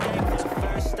try to be thankful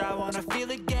first. I wanna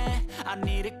feel again, I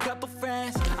need a couple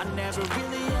friends. I never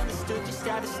really understood just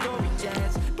how the story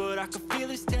ends, but I can feel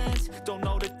it's tense, don't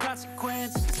know the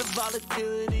consequence. The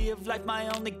volatility of life, my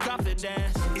only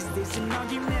confidence. Is this an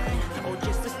argument, or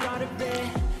just the start of it?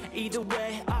 Either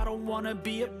way, I don't wanna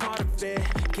be a part of it.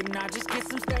 Can I just get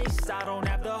some space? I don't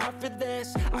have the heart for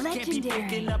this. I can't be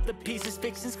picking up the pieces,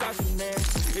 fixing scars from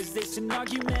this. Is this an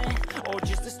argument, or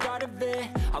just the start of it?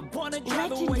 I wanna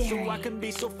drive away so I can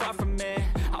be so far from it.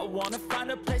 I wanna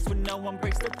find a place where no one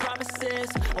breaks their promises,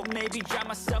 or maybe drown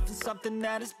myself in something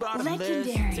that is bottomless.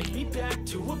 Take me back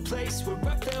to a place where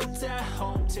I felt at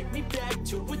home. Take me back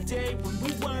to a day when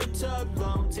we weren't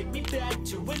alone. Take me back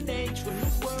to an age when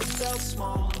the world felt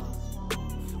small,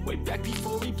 way back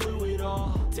before we blew it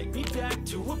all. Take me back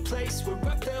to a place where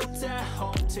I felt at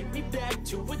home. Take me back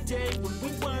to a day when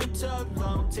we weren't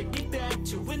alone. Take me back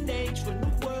to an age when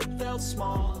the world felt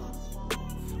small,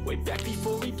 way back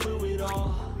before we blew it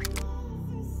all.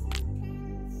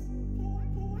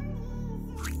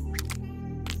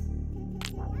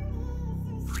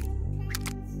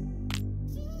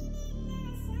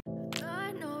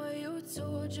 I know you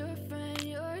told your friend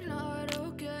you're not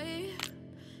okay,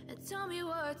 and tell me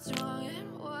what's wrong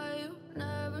and why you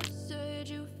never said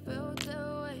you felt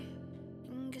that way.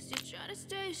 And guess you're trying to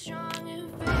stay strong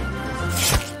and fake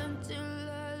until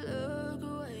I look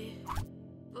away,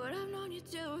 but I've known you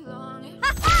too long.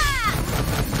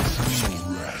 No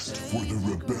rest for the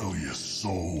rebellious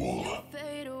soul.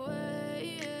 Fade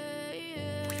away,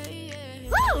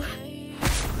 Woo!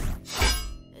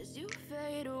 as you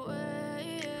fade away.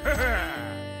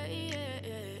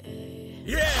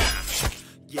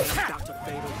 Yeah, I'm about to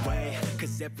fade away,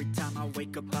 cause every time I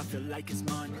wake up I feel like it's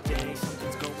Monday.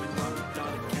 Something's going wrong with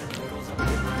all the chemicals up in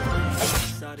my brain. All of a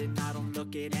sudden I don't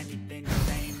look at anything the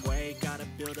same way. Gotta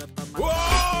build up on my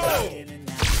in and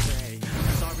out tray.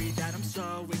 Sorry that I'm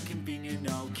so inconvenient,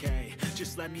 okay.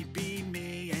 Just let me be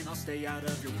me and I'll stay out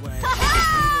of your way. The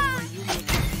way you look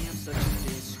at me, I'm such a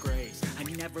disgrace. I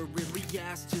never really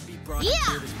asked to be brought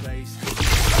into this place.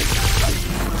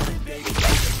 Baby,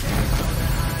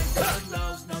 the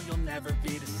lows, no, you'll never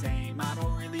be the same. I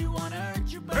don't really wanna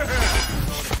hurt you, but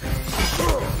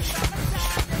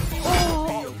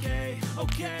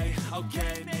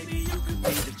okay, maybe you could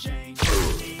be the change I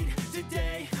need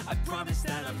today. I promise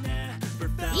that I've never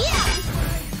felt this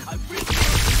way. I really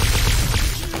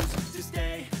choose to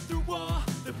stay through all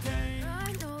the pain.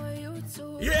 I know you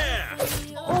told Yeah!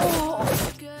 me you're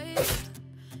okay,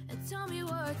 and tell me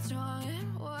what's wrong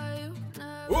and why you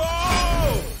never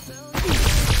Whoa! felt it.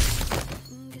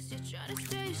 Guess you're trying to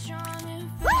stay strong and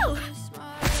fake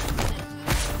smile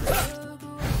until you look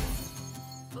away,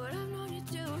 but I've known you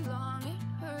too long, it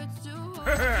hurts to watch.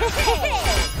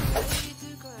 Fade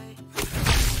to gray.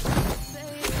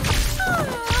 Fade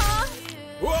away.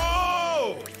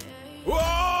 Whoa!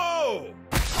 Whoa!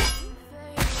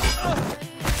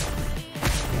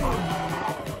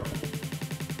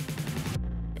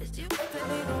 As you fade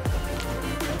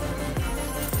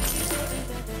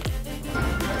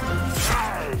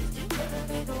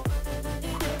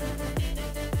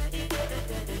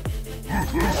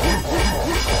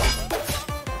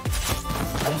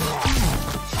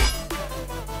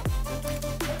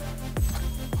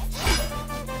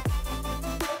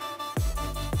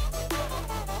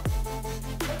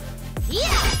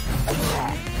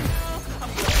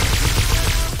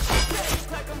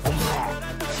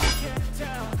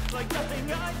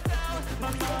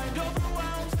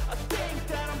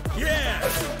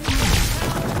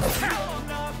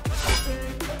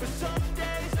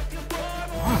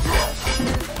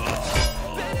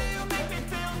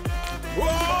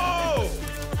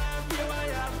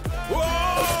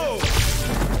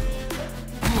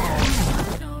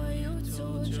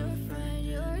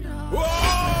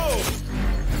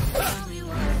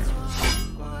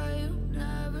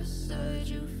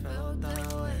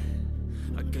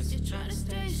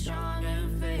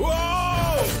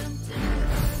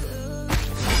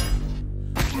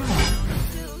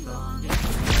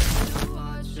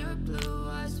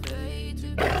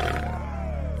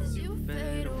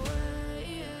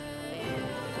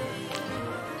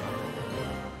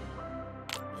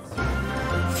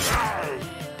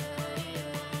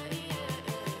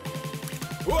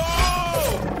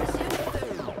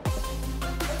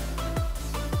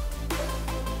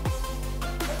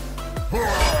I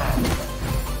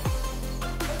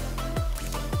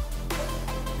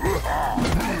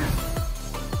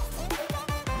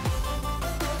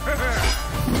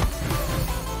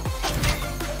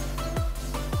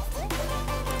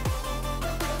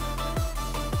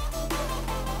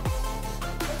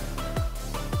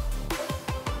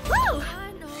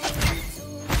know you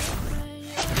told me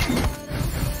you're not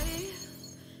okay.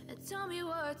 And tell me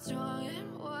what's wrong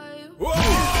and why you Whoa!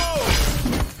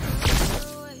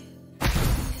 away.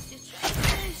 Guess you try to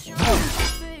stay strong,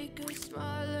 fake a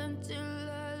smile until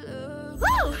I look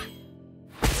away.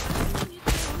 When you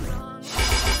too long, it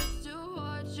hurts to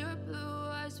watch your blue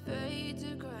eyes fade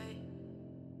to gray.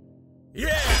 Yeah!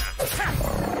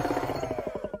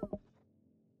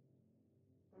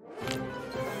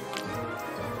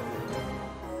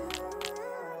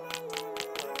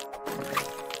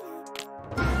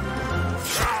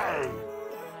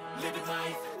 Living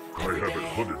life. I haven't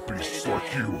hunted beasts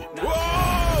like you.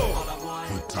 Whoa!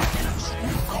 The darkness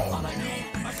will call me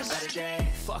It's a better day.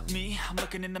 Fuck me, I'm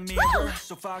looking in the mirror.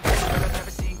 So foggy, but I've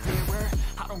never seen clearer.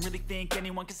 I don't really think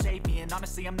anyone can save me, and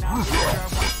honestly, I'm not really sure I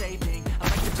want saving. I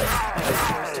like to be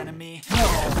my worst enemy.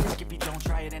 Risk if you don't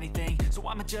try at anything, so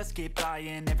I'ma just keep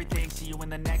buying everything. See you in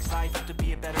the next life, have to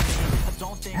be a better me. I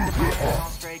don't think the brain is all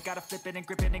straight. Gotta flip it and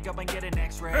grip it and go and get an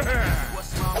X-ray.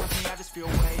 What's wrong with me? I just feel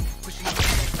weight pushing me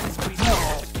next and squeeze me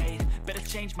suffocate. Better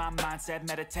change my mindset,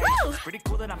 meditate. It's pretty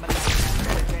cool that I'm alive and have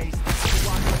better days. So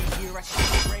I'm right here, I should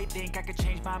celebrate. Think I could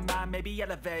change my mind, maybe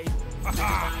elevate. Living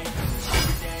life,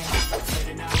 every day, late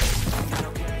at night, not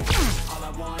okay. All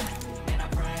I want, and I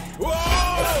pray.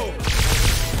 Whoa!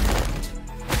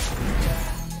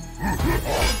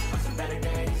 For some better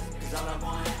days, 'cause all I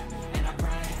want, and I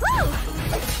pray. I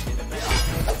believe in the better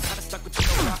days. Kinda stuck between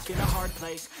a rock and a hard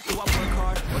place. Do I work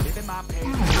hard or live in my pace?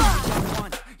 I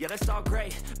want, yeah, that's all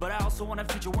great, but I also want a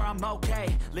future where I'm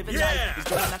okay. Living life is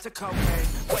doing that's a cocaine.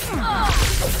 Wait,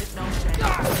 live no shame.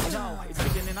 No, it's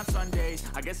beginning on Sundays.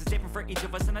 I guess it's different for each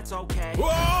of us, and that's okay. Whoa!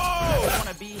 I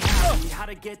wanna be happy, how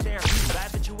to get there?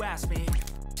 Glad that you asked me.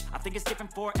 I think it's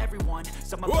different for everyone.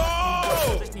 Some of us need work,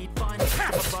 others need fun.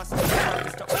 Some of us need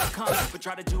love to overcome. But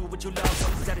try to do what you love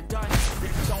when it's said and done.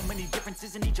 There's so many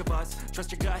differences in each of us.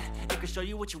 Trust your gut, it can show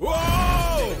you what you want.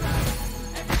 Whoa!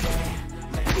 Every day,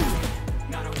 late at night,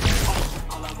 not okay.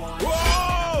 All I want,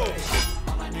 Whoa!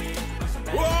 all I need are some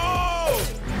better Whoa!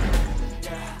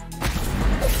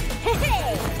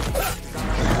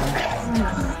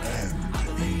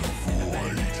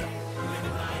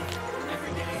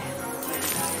 every day, late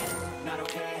at night, not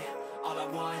okay. All I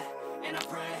want, and I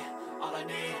pray. All I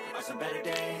need are some better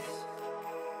days.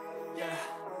 Yeah,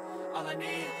 all I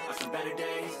need are some better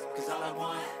days. 'Cause all I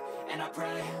want, and I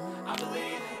pray. I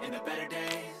believe in the better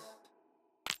days.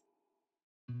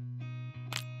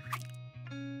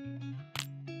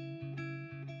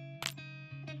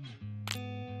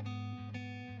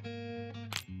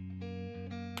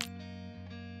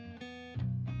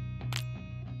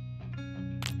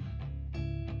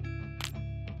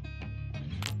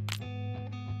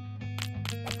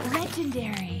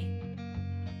 Legendary.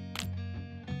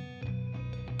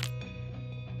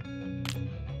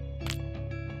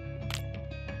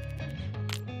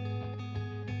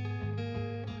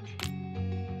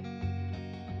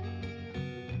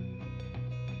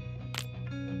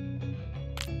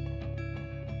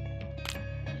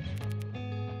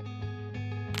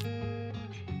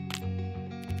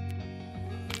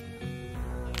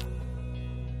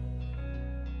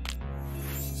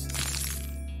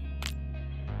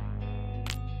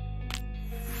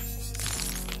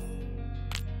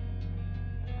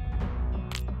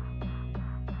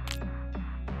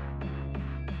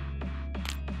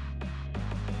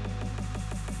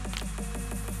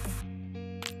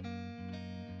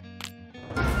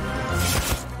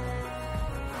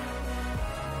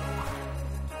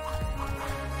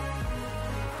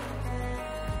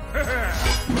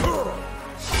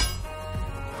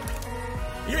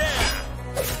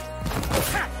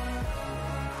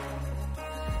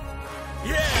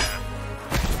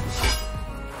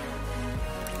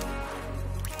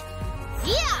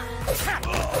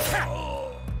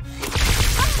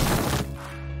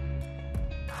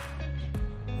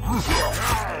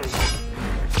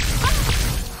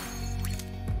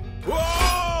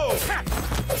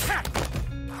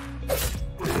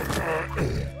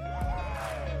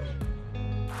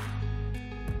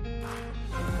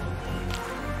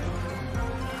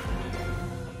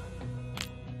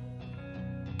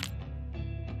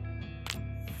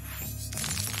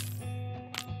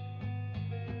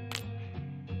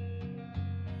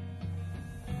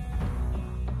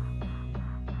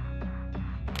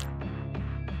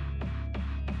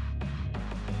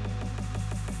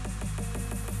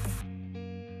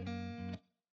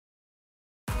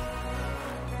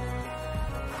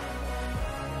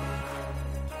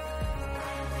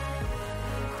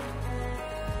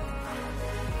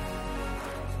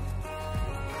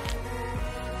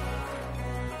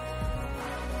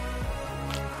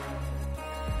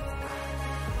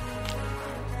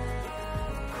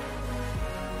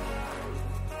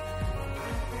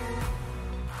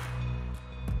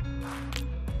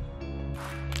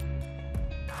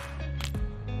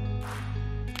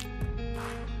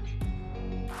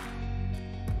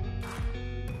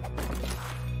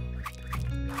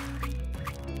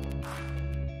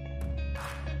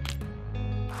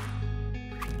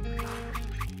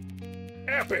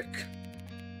 Epic!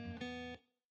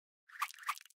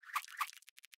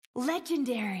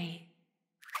 Legendary.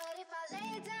 But if I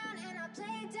lay down and I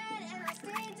play dead and I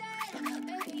stay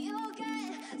dead, baby, you'll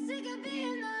get sick of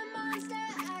being the monster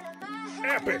out of my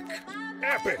head. Epic!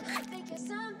 Epic! Think you're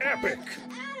something Epic!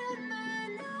 out of my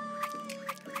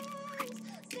nightmares.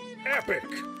 Epic!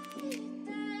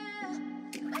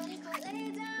 But if I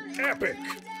lay down and Epic! I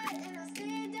play dead and I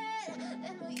stay dead,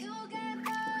 then will you get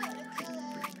bored of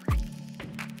killing me?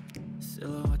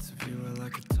 Silhouettes of you are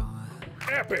like a taunt.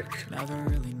 Epic! Never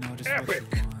really know just what Epic.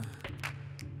 you want.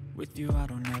 With you I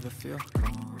don't ever feel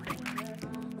calm.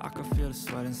 I can feel the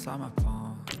sweat inside my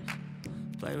palms.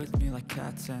 Play with me like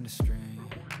cats and a string.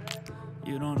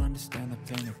 You don't understand the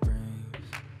pain it brings.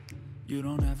 You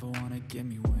don't ever wanna give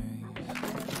me wings.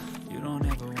 You don't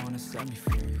ever wanna set me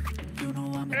free. You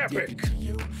know I'm addicted Epic. to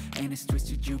you. And it's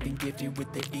twisted, you've been gifted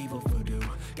with the evil voodoo.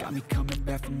 Got me coming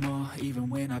back for more, even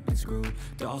when I've been screwed.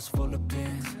 Dolls full of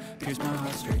pins, pierce my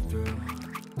heart straight through.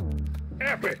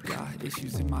 Epic! Got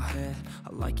issues in my head, I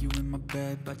like you in my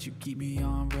bed, but you keep me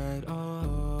on red.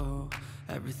 Oh,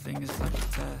 everything is like a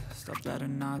test. I better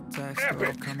not text or I'll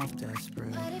Epic. come up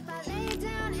desperate. But if I lay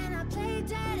down and I play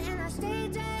dead and I stay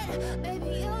dead,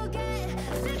 baby, you'll get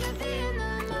sick of being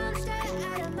the monster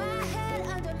out of my head,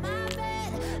 under my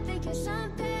bed. Think you're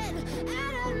something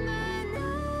out of my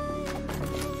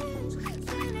nightmares.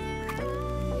 Seen it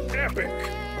right Epic!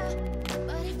 there.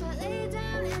 But if I lay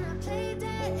down and I play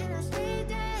dead and I stay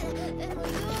dead, then will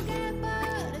you get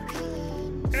bored of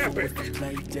killing me? Epic! If I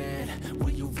play dead, will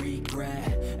you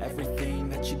regret everything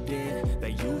that you did,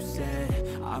 that you said?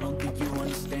 I don't think you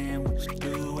understand what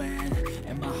you're doing.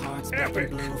 And my heart's black and Epic.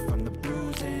 blue from the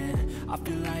bruising. I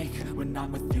feel like when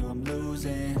I'm with you I'm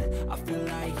losing. I feel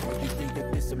like you think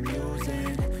that this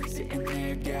amusing. Sitting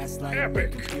there gaslighting,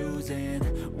 Epic.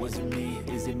 confusing. Was it me?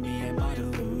 Is it me? Am I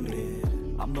deluded?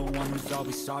 I'm the one who's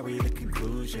always sorry, the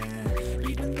conclusion.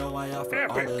 Even though I offer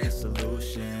Epic. all of the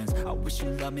solutions. I wish you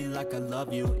loved me like I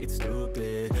love you, it's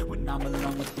stupid. When I'm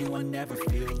alone with you, I never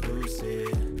feel lucid.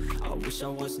 I wish I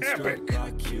wasn't struck Epic.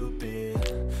 by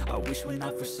Cupid. I wish when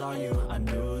I first saw you, I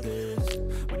knew this.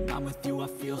 When I'm with you, I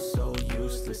feel so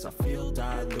useless. I feel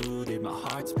diluted, my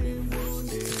heart's been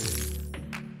wounded.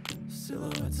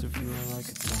 Silhouettes of you are like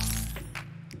a taunt.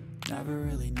 Never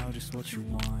really know just what you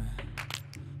want.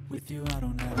 With you I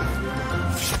don't ever feel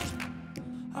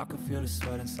calm. I can feel the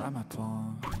sweat inside my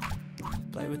palm.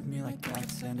 Play with me like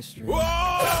cats and a string.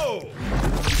 Whoa!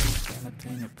 And the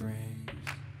pain it brings.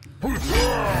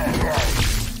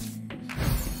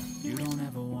 You don't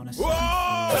ever wanna see me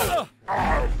Whoa!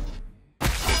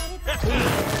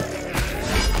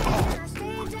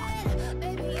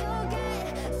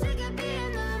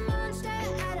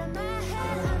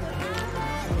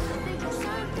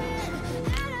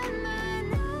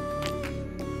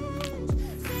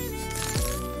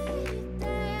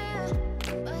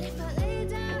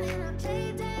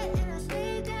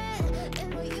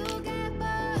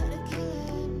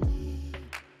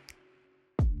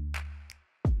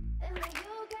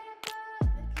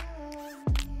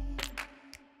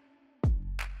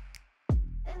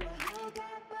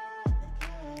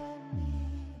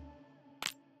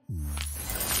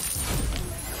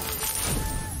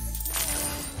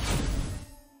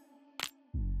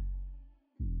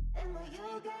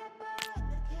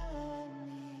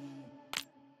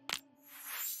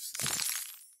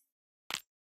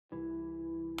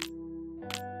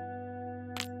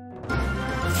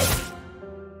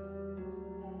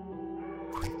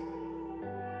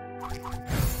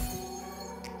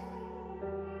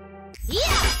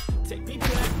 Take me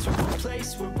back to a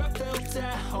place where I felt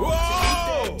at home.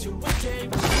 Whoa! Take me back to a day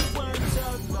when we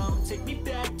weren't alone. Take me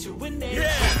back to an age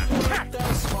Yeah! when we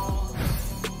felt small.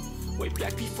 Way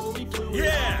back before we blew it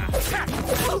Yeah! all. Take me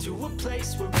back to a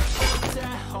place where I felt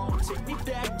at home. Take me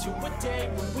back to a day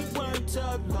when we weren't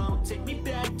alone. Take me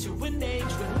back to an age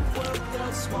when the world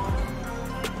felt small.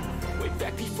 Way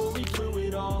back before we blew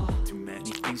it all. Too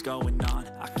many things going on,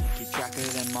 I can't keep track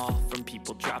of them all. From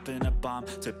people dropping a bomb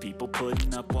to people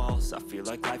putting up walls. I feel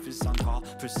like life is on call,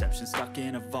 perception stuck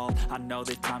in a vault. I know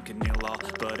that time can heal all,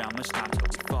 but how much time till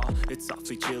we fall? It's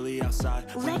awfully chilly outside,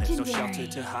 when there's no shelter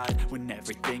to hide. When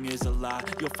everything is a lie,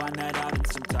 you'll find that out in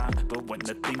some time. But when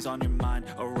the things on your mind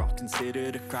are all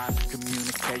considered a crime,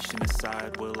 communication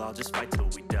aside, we'll all just fight till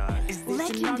we die. Is this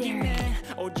an argument,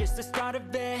 or just the start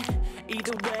of it?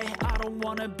 Either way, I don't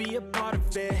wanna be a part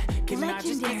of it. Can I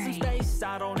just need some space,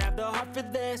 I don't have the heart for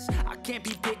this. I can't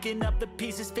be picking up the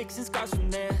pieces, fixing scars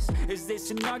from this. Is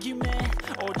this an argument,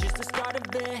 or just the start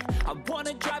of it? I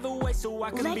wanna drive away so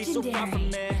I can be so far from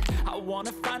it. I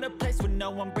wanna find a place where no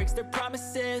one breaks their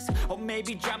promises, or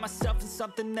maybe drown myself in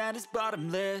something that is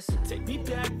bottomless. Take me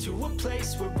back to a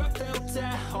place where I felt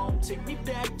at home. Take me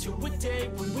back to a day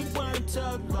when we weren't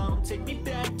alone. Take me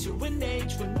back to an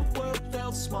age when the world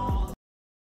felt small.